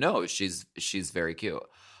drag. But no, she's very cute.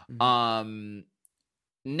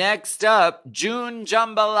 Next up, June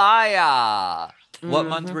Jambalaya. What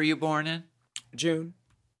month were you born in? June.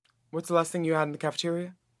 What's the last thing you had in the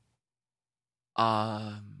cafeteria?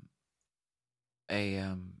 A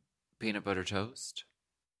peanut butter toast.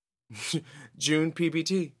 June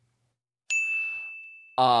PBT.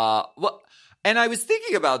 Well, and I was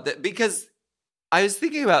thinking about that because I was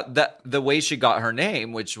thinking about the way she got her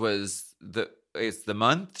name, which was it's the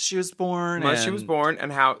month she was born. She was born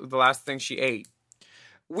and how the last thing she ate.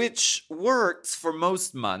 which works for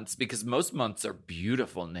most months because most months are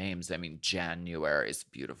beautiful names. I mean, January is a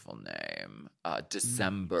beautiful name.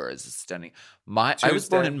 December is a stunning. I was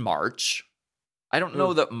born in March. I don't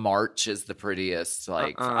know that March is the prettiest.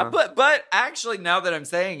 But actually, now that I'm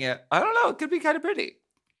saying it, I don't know. It could be kind of pretty.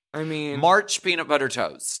 I mean, March peanut butter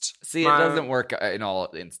toast. See, it doesn't work in all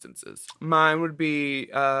instances. Mine would be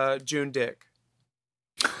June Dick.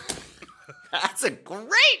 That's a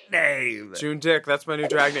great name. June Dick. That's my new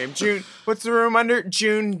drag name. June. What's the room under?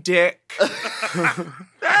 June Dick.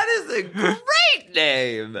 That is a great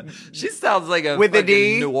name. She sounds like a with a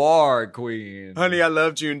D noir queen. Honey, I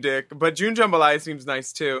love June Dick, but June Jambalaya seems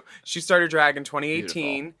nice too. She started drag in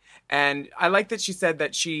 2018. Beautiful. And I like that she said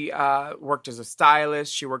that she worked as a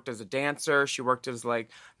stylist, she worked as a dancer, she worked as like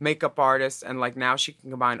makeup artist, and like now she can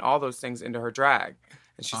combine all those things into her drag.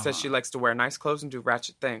 And she says she likes to wear nice clothes and do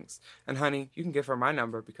ratchet things. And honey, you can give her my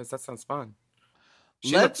number because that sounds fun.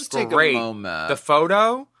 Let's take great. A moment. The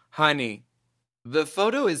photo, honey. The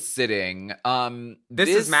photo is sitting. This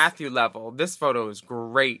is Matthew level. This photo is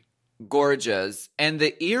great. Gorgeous. And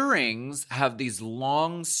the earrings have these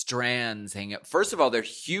long strands hanging up. First of all, they're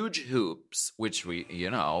huge hoops, which we,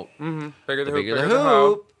 Bigger the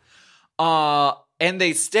hoop. And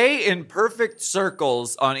they stay in perfect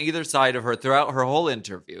circles on either side of her throughout her whole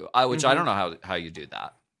interview, which I don't know how you do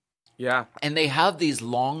that. Yeah. And they have these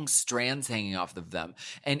long strands hanging off of them.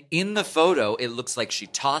 And in the photo, it looks like she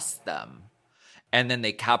tossed them. And then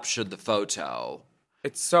they captured the photo.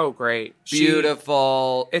 It's so great.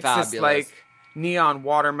 Beautiful. It's fabulous. This like neon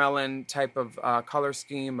watermelon type of color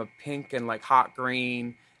scheme of pink and like hot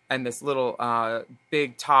green. And this little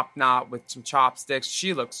big top knot with some chopsticks.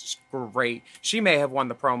 She looks great. She may have won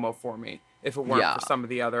the promo for me if it weren't for some of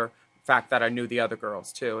the other fact that I knew the other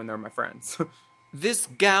girls too, and they're my friends. This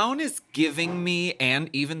gown is giving me, and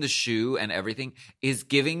even the shoe and everything, is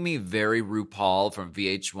giving me very RuPaul from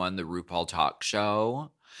VH1, the RuPaul talk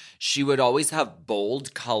show. She would always have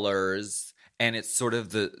bold colors, and it's sort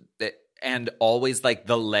of and always like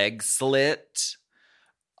the leg slit.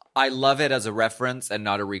 I love it as a reference and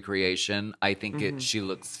not a recreation. I think she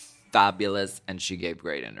looks fabulous, and she gave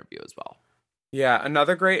great interview as well. Yeah,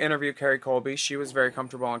 another great interview, Carrie Colby. She was very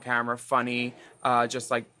comfortable on camera, funny,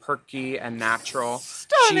 just like perky and natural.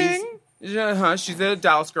 Stunning. She's a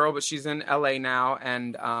Dallas girl, but she's in LA now,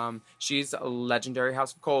 and she's a legendary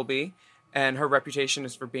House of Colby, and her reputation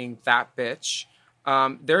is for being that bitch.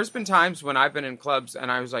 There's been times when I've been in clubs and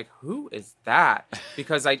I was like, who is that?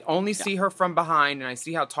 Because I only see her from behind and I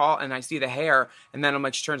see how tall and I see the hair. And then I'm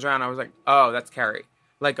like, she turns around and I was like, oh, that's Carrie.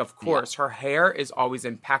 Like, of course, her hair is always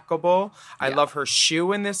impeccable. I love her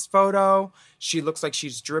shoe in this photo. She looks like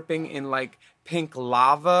she's dripping in like pink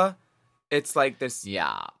lava. It's like this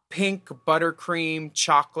pink buttercream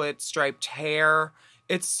chocolate striped hair.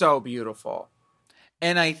 It's so beautiful.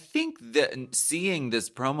 And I think that seeing this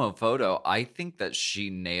promo photo, I think that she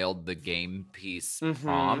nailed the game piece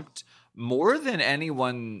prompt more than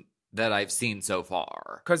anyone that I've seen so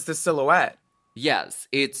far. Because the silhouette. Yes,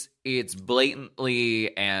 it's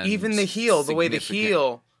blatantly and even the heel, the way the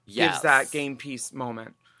heel gives that game piece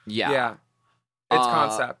moment. Yeah. It's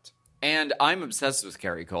concept. And I'm obsessed with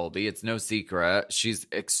Carrie Colby. It's no secret. She's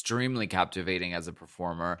extremely captivating as a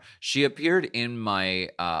performer. She appeared in my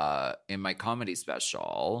comedy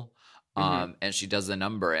special, and she does a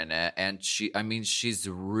number in it. And she's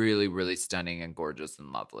really, really stunning and gorgeous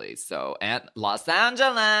and lovely. So, at Los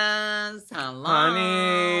Angeles, hello,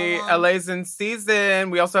 honey, LA's in season.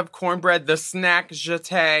 We also have Cornbread, the snack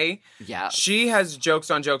jetée. Yeah, she has jokes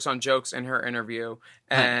on jokes on jokes in her interview,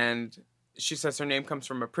 and she says her name comes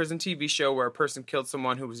from a prison TV show where a person killed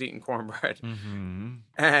someone who was eating cornbread.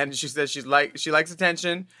 And she says she likes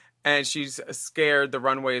attention, and she's scared the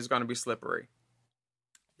runway is going to be slippery.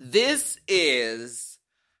 This is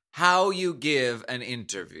how you give an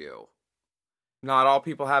interview. Not all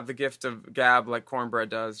people have the gift of gab like Cornbread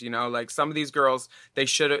does, you know? Like, some of these girls, they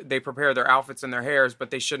prepare their outfits and their hairs, but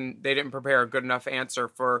they didn't prepare a good enough answer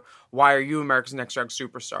for why are you America's Next Drag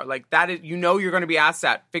Superstar? Like, that is, you're going to be asked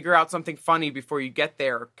that. Figure out something funny before you get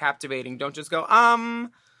there, captivating. Don't just go,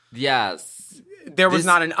 Yes. There was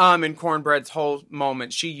not an in Cornbread's whole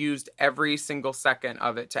moment. She used every single second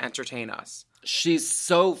of it to entertain us. She's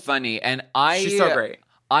so funny, and she's so great.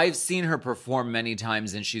 I've seen her perform many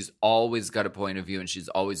times, and she's always got a point of view, and she's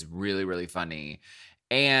always really, really funny.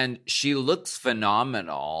 And she looks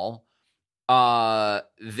phenomenal.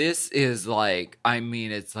 This is like,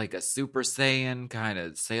 it's like a Super Saiyan kind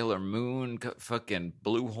of Sailor Moon, fucking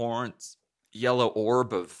blue horns, yellow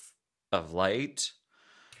orb of light.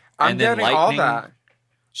 I'm getting all that.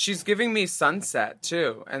 She's giving me Sunset,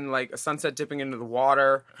 too. And, like, a sunset dipping into the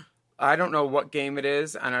water. I don't know what game it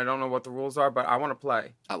is, and I don't know what the rules are, but I want to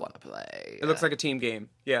play. I want to play. It looks like a team game.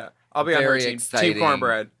 Yeah. I'll be on her Very team. exciting. Team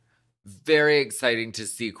Cornbread. Very exciting to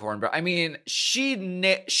see Cornbread. I mean, she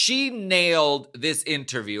nailed this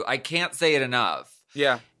interview. I can't say it enough.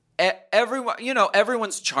 Yeah.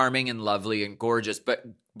 Everyone's charming and lovely and gorgeous, but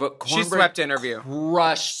Cornbread she swept interview.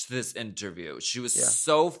 Crushed this interview. She was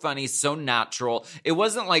so funny, so natural. It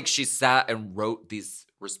wasn't like she sat and wrote these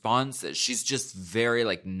responses. She's just very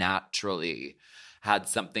like naturally had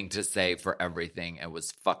something to say for everything. It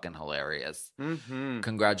was fucking hilarious. Mm-hmm.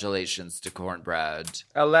 Congratulations to Cornbread.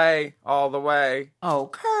 LA all the way.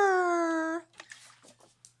 Okay.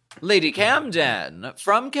 Lady Camden,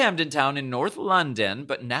 from Camden Town in North London,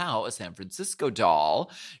 but now a San Francisco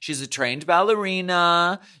doll. She's a trained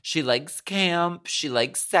ballerina. She likes camp. She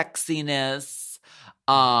likes sexiness.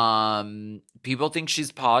 People think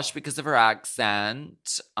she's posh because of her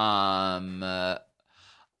accent.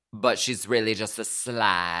 But she's really just a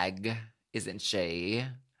slag, isn't she?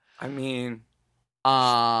 I mean...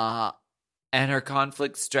 And her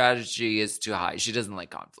conflict strategy is too high. She doesn't like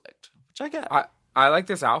conflict, which I get. I like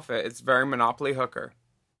this outfit. It's very Monopoly hooker.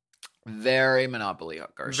 Very Monopoly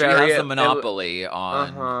hooker. She has a monopoly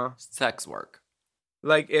on sex work.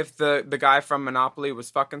 Like, if the guy from Monopoly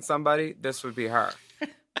was fucking somebody, this would be her.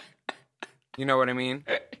 You know what I mean?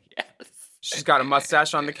 Yes. She's got a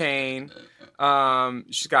mustache on the cane.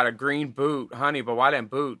 She's got a green boot. Honey, but why them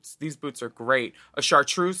boots? These boots are great. A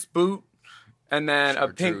chartreuse boot. And then a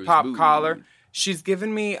pink pop collar. She's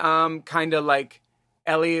given me kind of like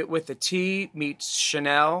Elliot with a T meets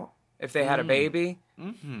Chanel if they had a baby.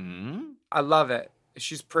 Mm-hmm. I love it.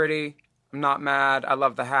 She's pretty. I'm not mad. I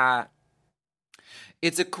love the hat.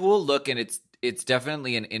 It's a cool look, and it's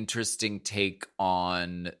definitely an interesting take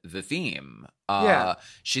on the theme.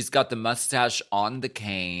 She's got the mustache on the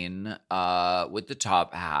cane with the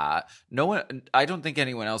top hat. I don't think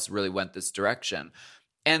anyone else really went this direction.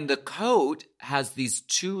 And the coat has these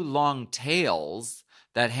two long tails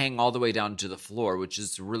that hang all the way down to the floor, which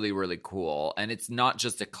is really, really cool. And it's not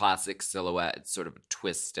just a classic silhouette. It's sort of a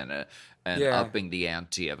twist and upping the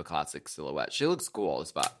ante of a classic silhouette. She looks cool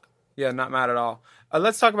as fuck. Yeah, not mad at all.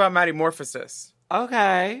 Let's talk about Maddie Morphosis.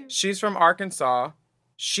 Okay. She's from Arkansas.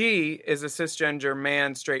 She is a cisgender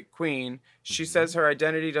man, straight queen. She says her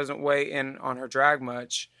identity doesn't weigh in on her drag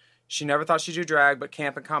much. She never thought she'd do drag, but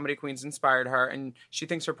camp and comedy queens inspired her, and she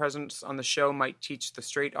thinks her presence on the show might teach the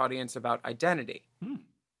straight audience about identity.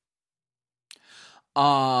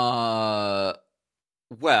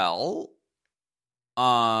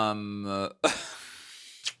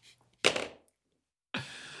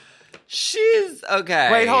 She's okay.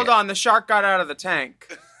 Wait, hold on. The shark got out of the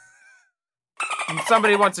tank.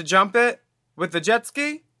 Somebody wants to jump it with the jet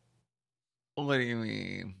ski? What do you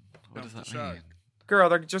mean? What does that mean? Girl,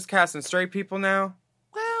 they're just casting straight people now?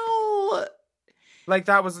 Well... Like,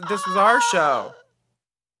 this was our show.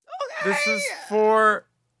 Okay. This is for...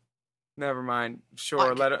 Never mind.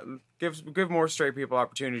 Sure, give more straight people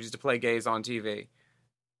opportunities to play gays on TV.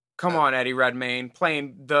 Come on, Eddie Redmayne,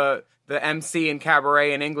 playing the MC in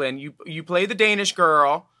Cabaret in England. You play the Danish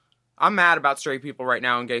girl. I'm mad about straight people right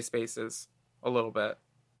now in gay spaces. A little bit.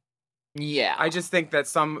 Yeah. I just think that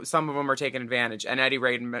some of them are taking advantage, and Eddie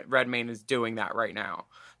Redmayne is doing that right now.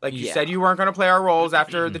 Like you said, you weren't going to play our roles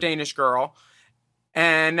after the Danish girl,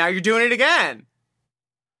 and now you're doing it again.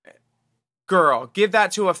 Girl, give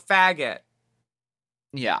that to a faggot.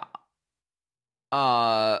 Yeah.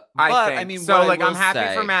 I mean, so like, I'm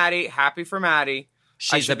happy for Maddie. Happy for Maddie.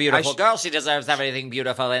 She's a beautiful girl. She deserves everything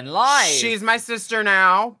beautiful in life. She's my sister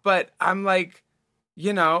now, but I'm like,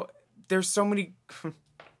 there's so many.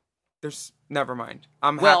 Never mind.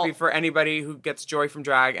 I'm happy for anybody who gets joy from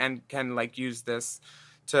drag and can like use this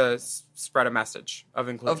to spread a message of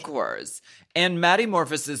inclusion. Of course. And Maddie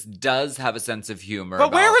Morphosis does have a sense of humor.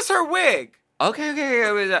 But where was her wig? Okay.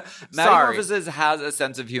 Maddie Morphosis has a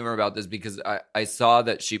sense of humor about this because I saw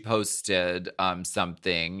that she posted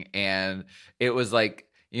something, and it was like,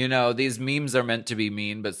 these memes are meant to be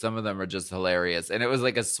mean, but some of them are just hilarious. And it was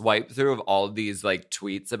like a swipe through of all of these like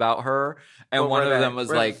tweets about her. And one of them was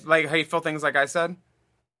like hateful things like I said?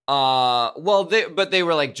 They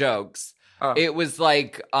were like jokes. Oh. It was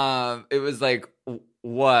like,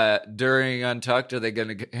 what? During Untucked, are they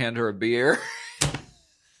going to hand her a beer?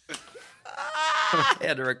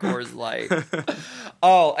 Hand her a Coors Light.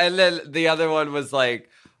 Oh, and then the other one was like,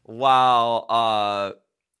 wow,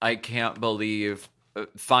 I can't believe...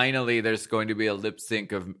 finally, there's going to be a lip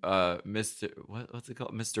sync of Mr. What's it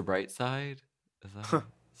called? Mr. Brightside? Is that a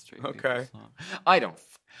straight okay? Song? I don't.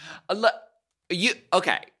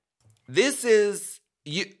 Okay. This is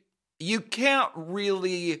you can't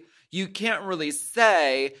really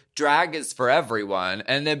say drag is for everyone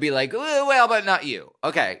and then be like, well, but not you.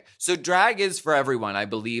 Okay. So drag is for everyone. I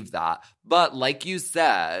believe that. But like you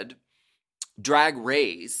said, Drag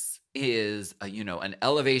Race is an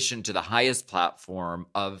elevation to the highest platform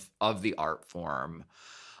of the art form.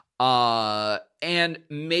 And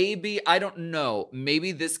maybe, I don't know,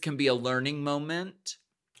 maybe this can be a learning moment.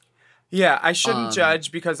 Yeah, I shouldn't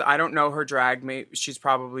judge because I don't know her drag. She's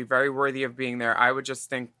probably very worthy of being there. I would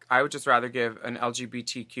just rather give an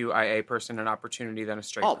LGBTQIA person an opportunity than a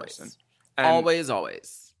straight person. And,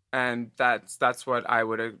 always. And that's what I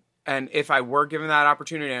would have. And if I were given that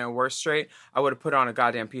opportunity and I were straight, I would have put on a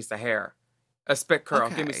goddamn piece of hair, a spit curl.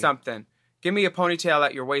 Okay. Give me something. Give me a ponytail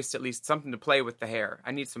at your waist, at least something to play with the hair.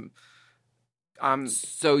 I need some.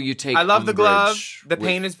 So you take. I love the glove. The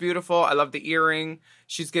paint is beautiful. I love the earring.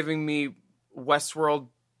 She's giving me Westworld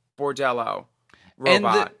Bordello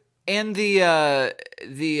robot. And the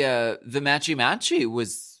matchy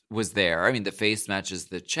was there. I mean, the face matches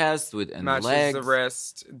the chest and matches the legs. The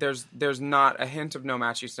wrist. There's not a hint of no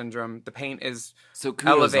matchy syndrome. The paint is so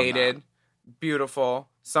elevated, beautiful.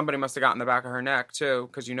 Somebody must have gotten the back of her neck too,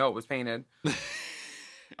 because it was painted.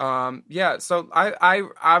 Yeah, so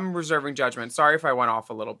I'm reserving judgment. Sorry if I went off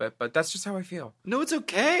a little bit, but that's just how I feel. No, it's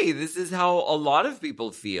okay. This is how a lot of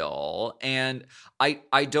people feel. And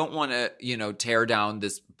I don't want to, tear down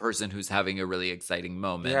this person who's having a really exciting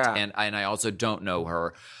moment. Yeah. And I also don't know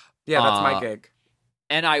her. Yeah, that's my gig.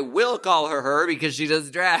 And I will call her because she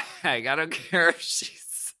does drag. I don't care if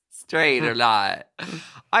she's straight or not.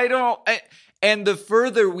 And the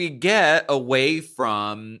further we get away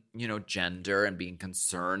from, gender and being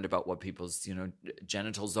concerned about what people's,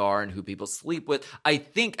 genitals are and who people sleep with, I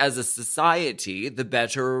think as a society, the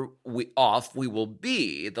better off we will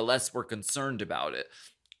be, the less we're concerned about it.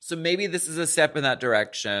 So maybe this is a step in that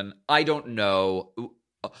direction. I don't know.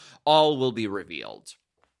 All will be revealed.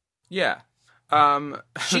 Yeah.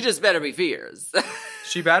 She just better be fierce.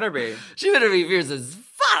 She better be. She better be fierce as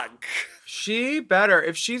fuck. She better.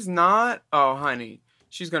 If she's not, oh, honey,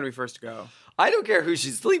 she's going to be first to go. I don't care who she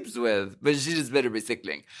sleeps with, but she just better be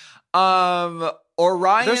sickling. Orion.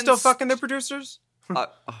 They're still fucking the producers?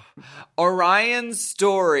 Orion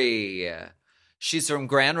Story. She's from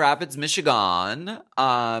Grand Rapids, Michigan.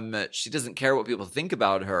 She doesn't care what people think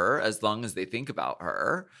about her as long as they think about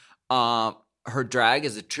her. Her drag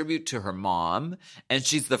is a tribute to her mom, and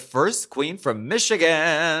she's the first queen from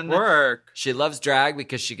Michigan. Work. She loves drag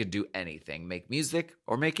because she could do anything, make music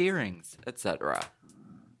or make earrings, etc.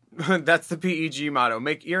 That's the PEG motto.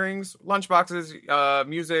 Make earrings, lunchboxes,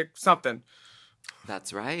 music, something.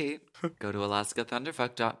 That's right. Go to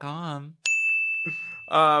AlaskaThunderfuck.com.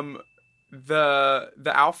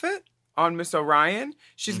 The outfit on Miss Orion,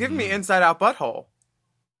 she's giving me inside out butthole.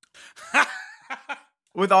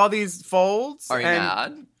 With all these folds. Are you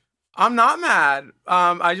mad? I'm not mad.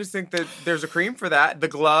 I just think that there's a cream for that. The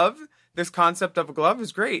glove, this concept of a glove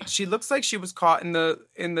is great. She looks like she was caught in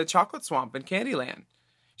the chocolate swamp in Candyland.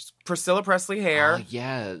 Priscilla Presley hair.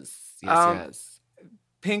 Yes.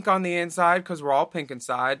 Pink on the inside because we're all pink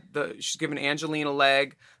inside. She's giving Angelina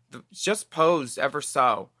leg. Just posed ever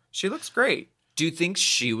so. She looks great. Do you think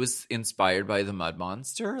she was inspired by the Mud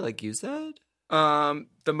Monster, like you said?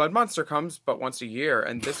 The Mud Monster comes but once a year,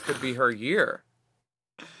 and this could be her year.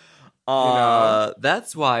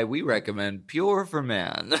 That's why we recommend Pure for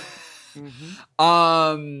Men.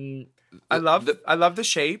 Mm-hmm. I love the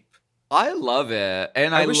shape. I love it,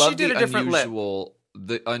 and I wish love she did a different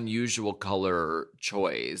the unusual color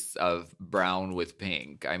choice of brown with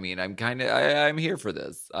pink. I mean, I'm here for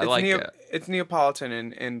this. I like it. It's Neapolitan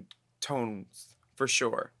in tones for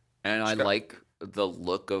sure, and I like the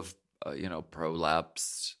look of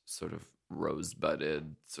prolapsed, sort of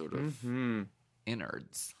rose-budded, sort of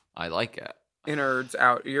innards. I like it. Innards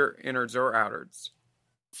out, your innards or outards.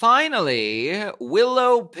 Finally,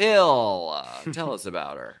 Willow Pill. Tell us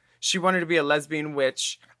about her. She wanted to be a lesbian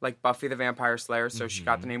witch like Buffy the Vampire Slayer, so she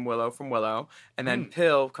got the name Willow from Willow. And then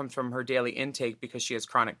Pill comes from her daily intake because she has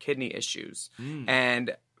chronic kidney issues.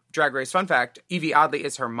 And Drag Race fun fact, Evie Oddly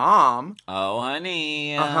is her mom. Oh,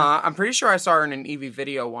 honey. I'm pretty sure I saw her in an Evie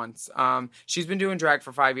video once. She's been doing drag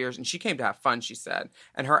for 5 years, and she came to have fun, she said.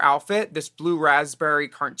 And her outfit, this blue raspberry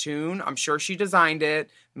cartoon, I'm sure she designed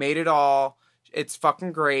it, made it all. It's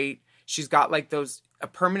fucking great. She's got like a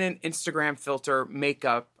permanent Instagram filter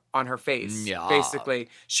makeup on her face, basically.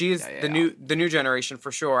 She is the new generation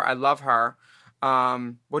for sure. I love her.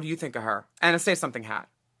 What do you think of her? And a Say Something hat.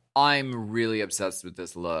 I'm really obsessed with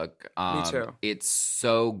this look. Me too. It's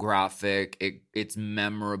so graphic. It's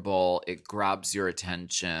memorable. It grabs your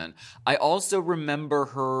attention. I also remember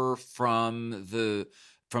her from the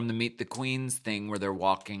Meet the Queens thing where they're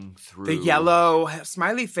walking through the yellow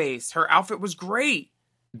smiley face. Her outfit was great.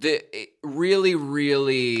 Really,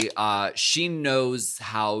 really, she knows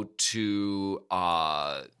how to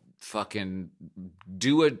fucking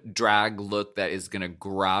do a drag look that is gonna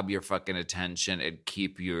grab your fucking attention and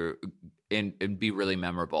keep your and be really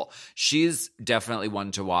memorable. She's definitely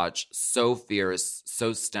one to watch. So fierce,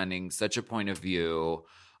 so stunning, such a point of view.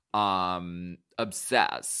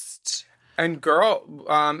 Obsessed. And girl,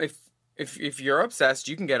 if you're obsessed,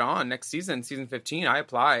 you can get on next season 15. I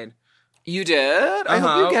applied. You did? I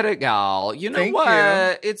hope you get it, gal. You know Thank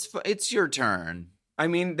what? It's your turn. I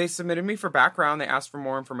mean, they submitted me for background. They asked for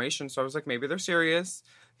more information, so I was like, maybe they're serious.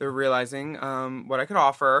 They're realizing what I could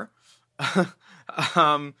offer.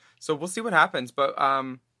 So we'll see what happens. But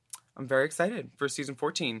I'm very excited for season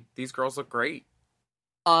 14. These girls look great.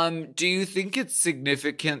 Do you think it's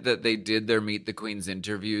significant that they did their Meet the Queens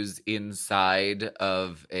interviews inside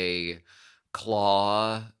of a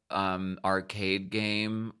claw arcade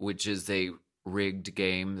game, which is a rigged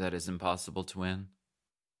game that is impossible to win?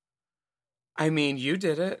 I mean, you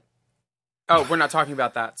did it. Oh, we're not talking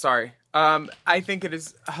about that. Sorry. I think it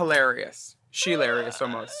is hilarious. She-hilarious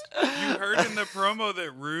almost. You heard in the promo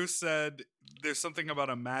that Rue said there's something about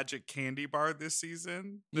a magic candy bar this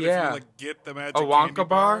season. That yeah. If you get the magic a Wonka candy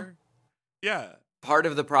bar. Yeah. Part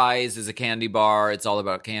of the prize is a candy bar. It's all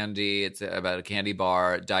about candy. It's about a candy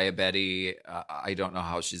bar. Diabetes. I don't know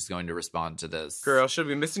how she's going to respond to this. Girl, she'll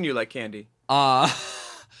be missing you like candy.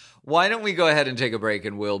 Why don't we go ahead and take a break,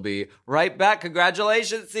 and we'll be right back.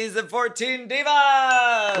 Congratulations, season 14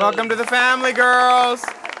 Divas! Welcome to the family, girls.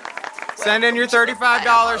 Send in your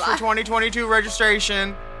 $35 for 2022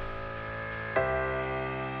 registration.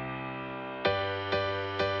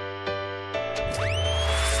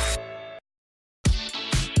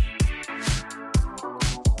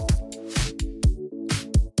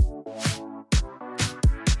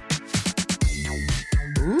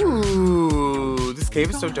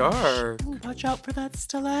 Cave is so dark. Watch out for that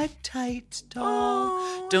stalactite,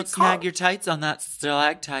 doll. Don't snag your tights on that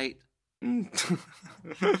stalactite. Oh,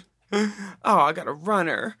 I got a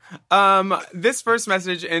runner. This first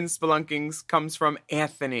message in Spelunkings comes from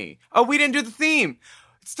Anthony. Oh, we didn't do the theme.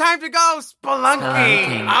 It's time to go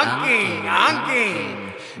spelunking,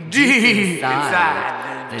 unking. Deep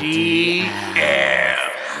inside the DM.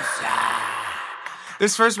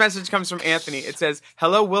 This first message comes from Anthony. It says,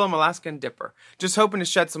 hello, Willem, Alaska, and Dipper. Just hoping to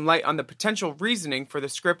shed some light on the potential reasoning for the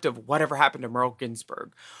script of Whatever Happened to Merle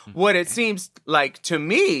Ginsburg. What it seems like to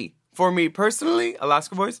me, for me personally,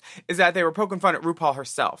 Alaska voice, is that they were poking fun at RuPaul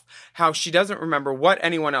herself. How she doesn't remember what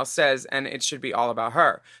anyone else says, and it should be all about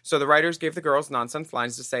her. So the writers gave the girls nonsense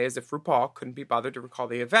lines to say as if RuPaul couldn't be bothered to recall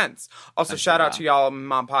the events. Also, shout out to y'all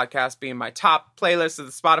Mom Podcast being my top playlist of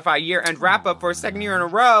the Spotify year-end wrap-up for a second year in a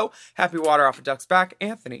row. Happy water off a duck's back,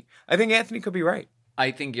 Anthony. I think Anthony could be right.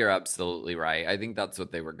 I think you're absolutely right. I think that's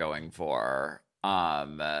what they were going for.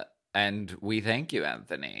 And we thank you,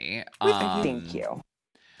 Anthony. Thank you.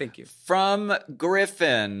 Thank you. From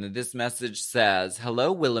Griffin, this message says,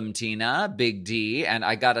 hello, Willem, Tina, Big D, and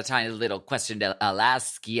I got a tiny little question to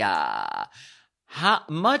Alaska.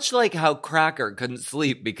 Much like how Cracker couldn't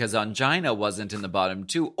sleep because Angina wasn't in the bottom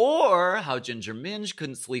two, or how Ginger Minge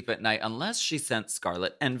couldn't sleep at night unless she sent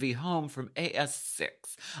Scarlet Envy home from AS6.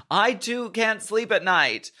 I too can't sleep at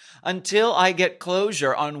night until I get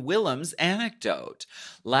closure on Willem's anecdote.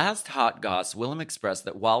 Last Hot Goss, Willem expressed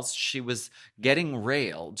that whilst she was getting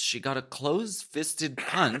railed, she got a closed-fisted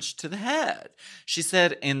punch to the head. She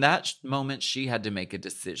said in that moment she had to make a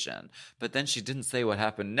decision, but then she didn't say what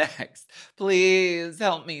happened next. Please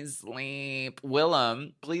help me sleep.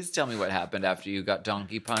 Willem, please tell me what happened after you got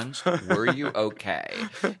donkey punched. Were you okay?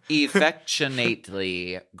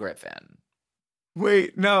 Affectionately, Griffin.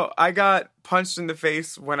 Wait, no, I got punched in the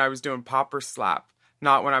face when I was doing pop or slap,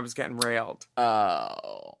 not when I was getting railed.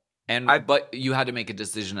 Oh. But you had to make a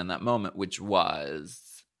decision in that moment, which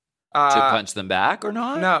was to punch them back or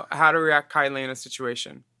not? No, how to react Kylie in a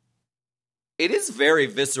situation. It is very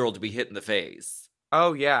visceral to be hit in the face.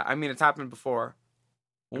 Oh, yeah. I mean, it's happened before.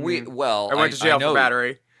 I went to jail for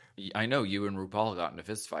battery. I know you and RuPaul got in a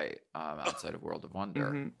fist fight outside of World of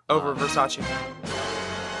Wonder. Over Versace.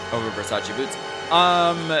 Over Versace boots.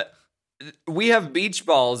 we have beach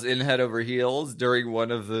balls in Head Over Heels during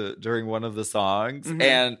one of the songs,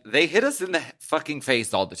 and they hit us in the fucking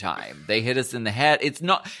face all the time. They hit us in the head.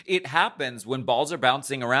 It happens when balls are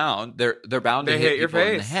bouncing around. They're bound to hit people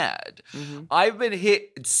in the head. I've been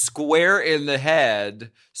hit square in the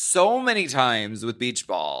head so many times with beach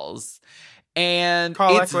balls. And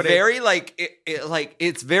it's very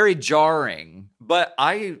it's very jarring, but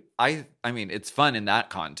I mean it's fun in that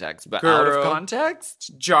context, but out of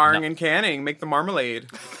context, jarring and canning make the marmalade.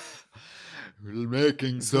 We're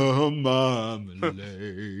making some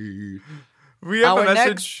marmalade. We have a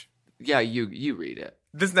message. You read it.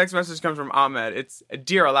 This next message comes from Ahmed. It's,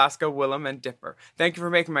 Dear Alaska, Willem, and Dipper. Thank you for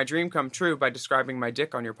making my dream come true by describing my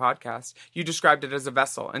dick on your podcast. You described it as a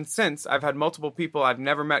vessel. And since I've had multiple people I've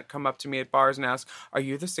never met come up to me at bars and ask, are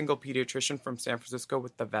you the single pediatrician from San Francisco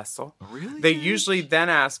with the vessel? Really? They usually then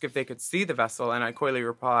ask if they could see the vessel, and I coyly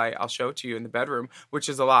reply, I'll show it to you in the bedroom, which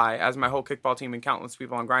is a lie, as my whole kickball team and countless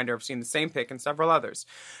people on Grindr have seen the same pic and several others.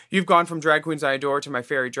 You've gone from drag queens I adore to my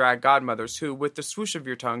fairy drag godmothers who, with the swoosh of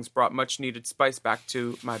your tongues, brought much needed spice back to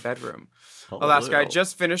my bedroom. Alaska, I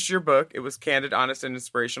just finished your book. It was candid, honest, and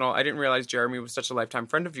inspirational. I didn't realize Jeremy was such a lifetime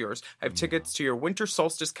friend of yours. I have tickets to your Winter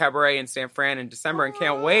Solstice Cabaret in San Fran in December and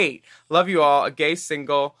can't wait. Love you all. A gay,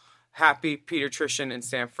 single, happy pediatrician in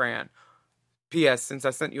San Fran. P.S. Since I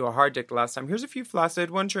sent you a hard dick last time, here's a few flaccid,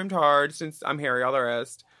 one trimmed hard, since I'm hairy, all the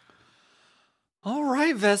rest. All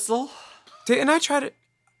right, Vessel. Didn't I try to...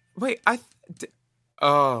 Wait,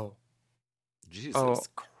 Oh. Jesus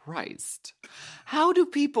Christ. How do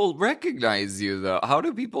people recognize you, though? How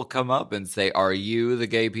do people come up and say, are you the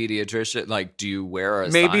gay pediatrician? Like, do you wear a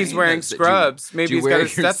Maybe he's wearing scrubs. Maybe he's got a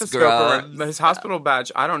stethoscope scrubs? or his hospital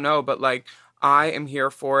badge. I don't know, but, like, I am here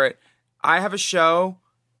for it. I have a show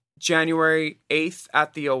January 8th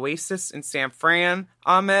at the Oasis in San Fran.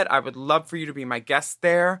 Ahmed, I would love for you to be my guest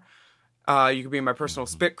there. You could be my personal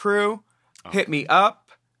spit crew. Okay. Hit me up.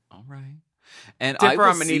 All right. And Dipper,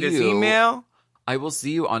 I'm going to need his email. I will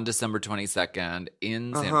see you on December 22nd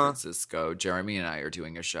in San Francisco. Jeremy and I are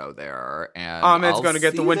doing a show there. And Ahmed's going to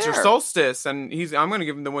get the winter solstice, and I'm going to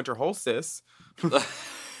give him the winter solstice.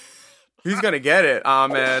 He's going to get it,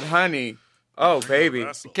 Ahmed, honey. Oh, baby.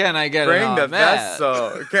 Can I get Bring an the Ahmed?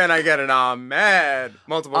 vessel. Can I get an Ahmed?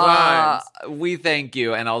 Multiple times. We thank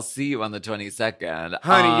you, and I'll see you on the 22nd.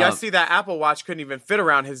 Honey, I see that Apple Watch couldn't even fit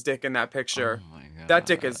around his dick in that picture. Oh, my God. That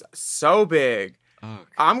dick is so big. Okay.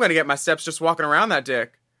 I'm going to get my steps just walking around that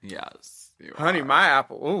dick. Yes. Honey, my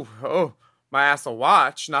Apple. My Apple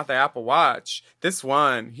Watch, not the Apple Watch. This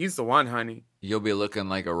one, he's the one, honey. You'll be looking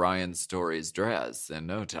like Orion Story's dress in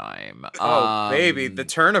no time. Oh, baby, the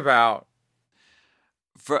turnabout.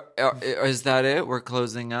 Is that it? We're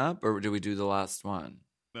closing up, or do we do the last one?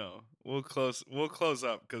 No, we'll close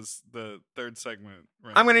up because the third segment.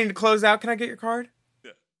 Right I'm going to need to close out. Can I get your card?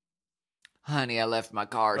 Yeah. Honey, I left my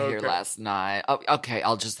card here last night. Oh, okay,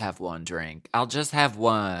 I'll just have one drink. I'll just have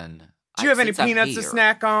one. Do you have any peanuts to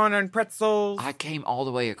snack on and pretzels? I came all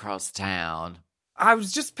the way across town. I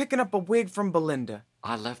was just picking up a wig from Belinda.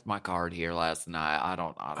 I left my card here last night. I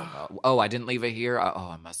don't know. Oh, I didn't leave it here?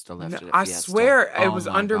 I must have left it at Fiesta. I swear it was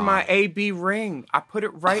under my AB ring. I put it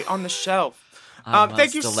right on the shelf.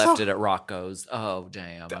 Thank you. I must have left it at Rocco's. Oh,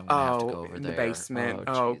 damn. I'm going to have to go over in there. The basement.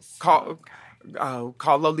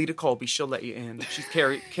 Call Lolita Colby. She'll let you in. She's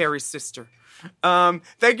Carrie's sister.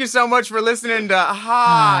 Thank you so much for listening to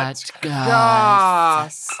Hot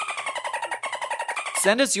Goss.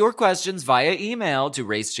 Send us your questions via email to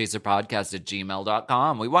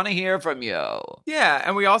racechaserpodcast@gmail.com. We want to hear from you. Yeah,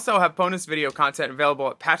 and we also have bonus video content available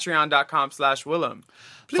at patreon.com/Willem.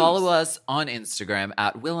 Please. Follow us on Instagram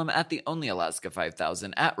at Willem, at the Only Alaska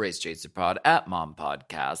 5000, at RaceChaserPod, at Mom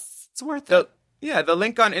Podcasts. It's worth it. Yeah, the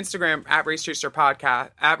link on Instagram at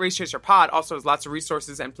RaceChaserPod also has lots of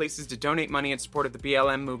resources and places to donate money in support of the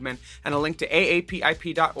BLM movement, and a link to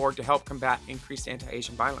aapip.org to help combat increased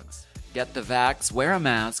anti-Asian violence. Get the vax, wear a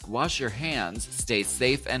mask, wash your hands, stay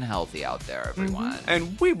safe and healthy out there, everyone. Mm-hmm.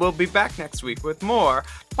 And we will be back next week with more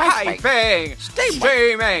piping,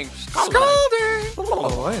 steaming,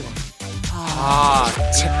 scalding, hot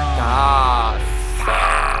goss.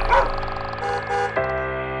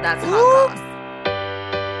 That's hot goss.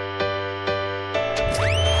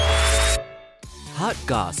 Hot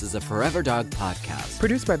Goss is a Forever Dog podcast.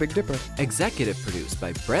 Produced by Big Dipper. Executive produced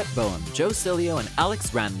by Brett Boehm, Joe Cilio, and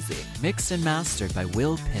Alex Ramsey. Mixed and mastered by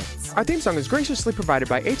Will Pitts. Our theme song is graciously provided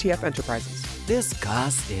by ATF Enterprises. This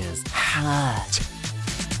goss is hot.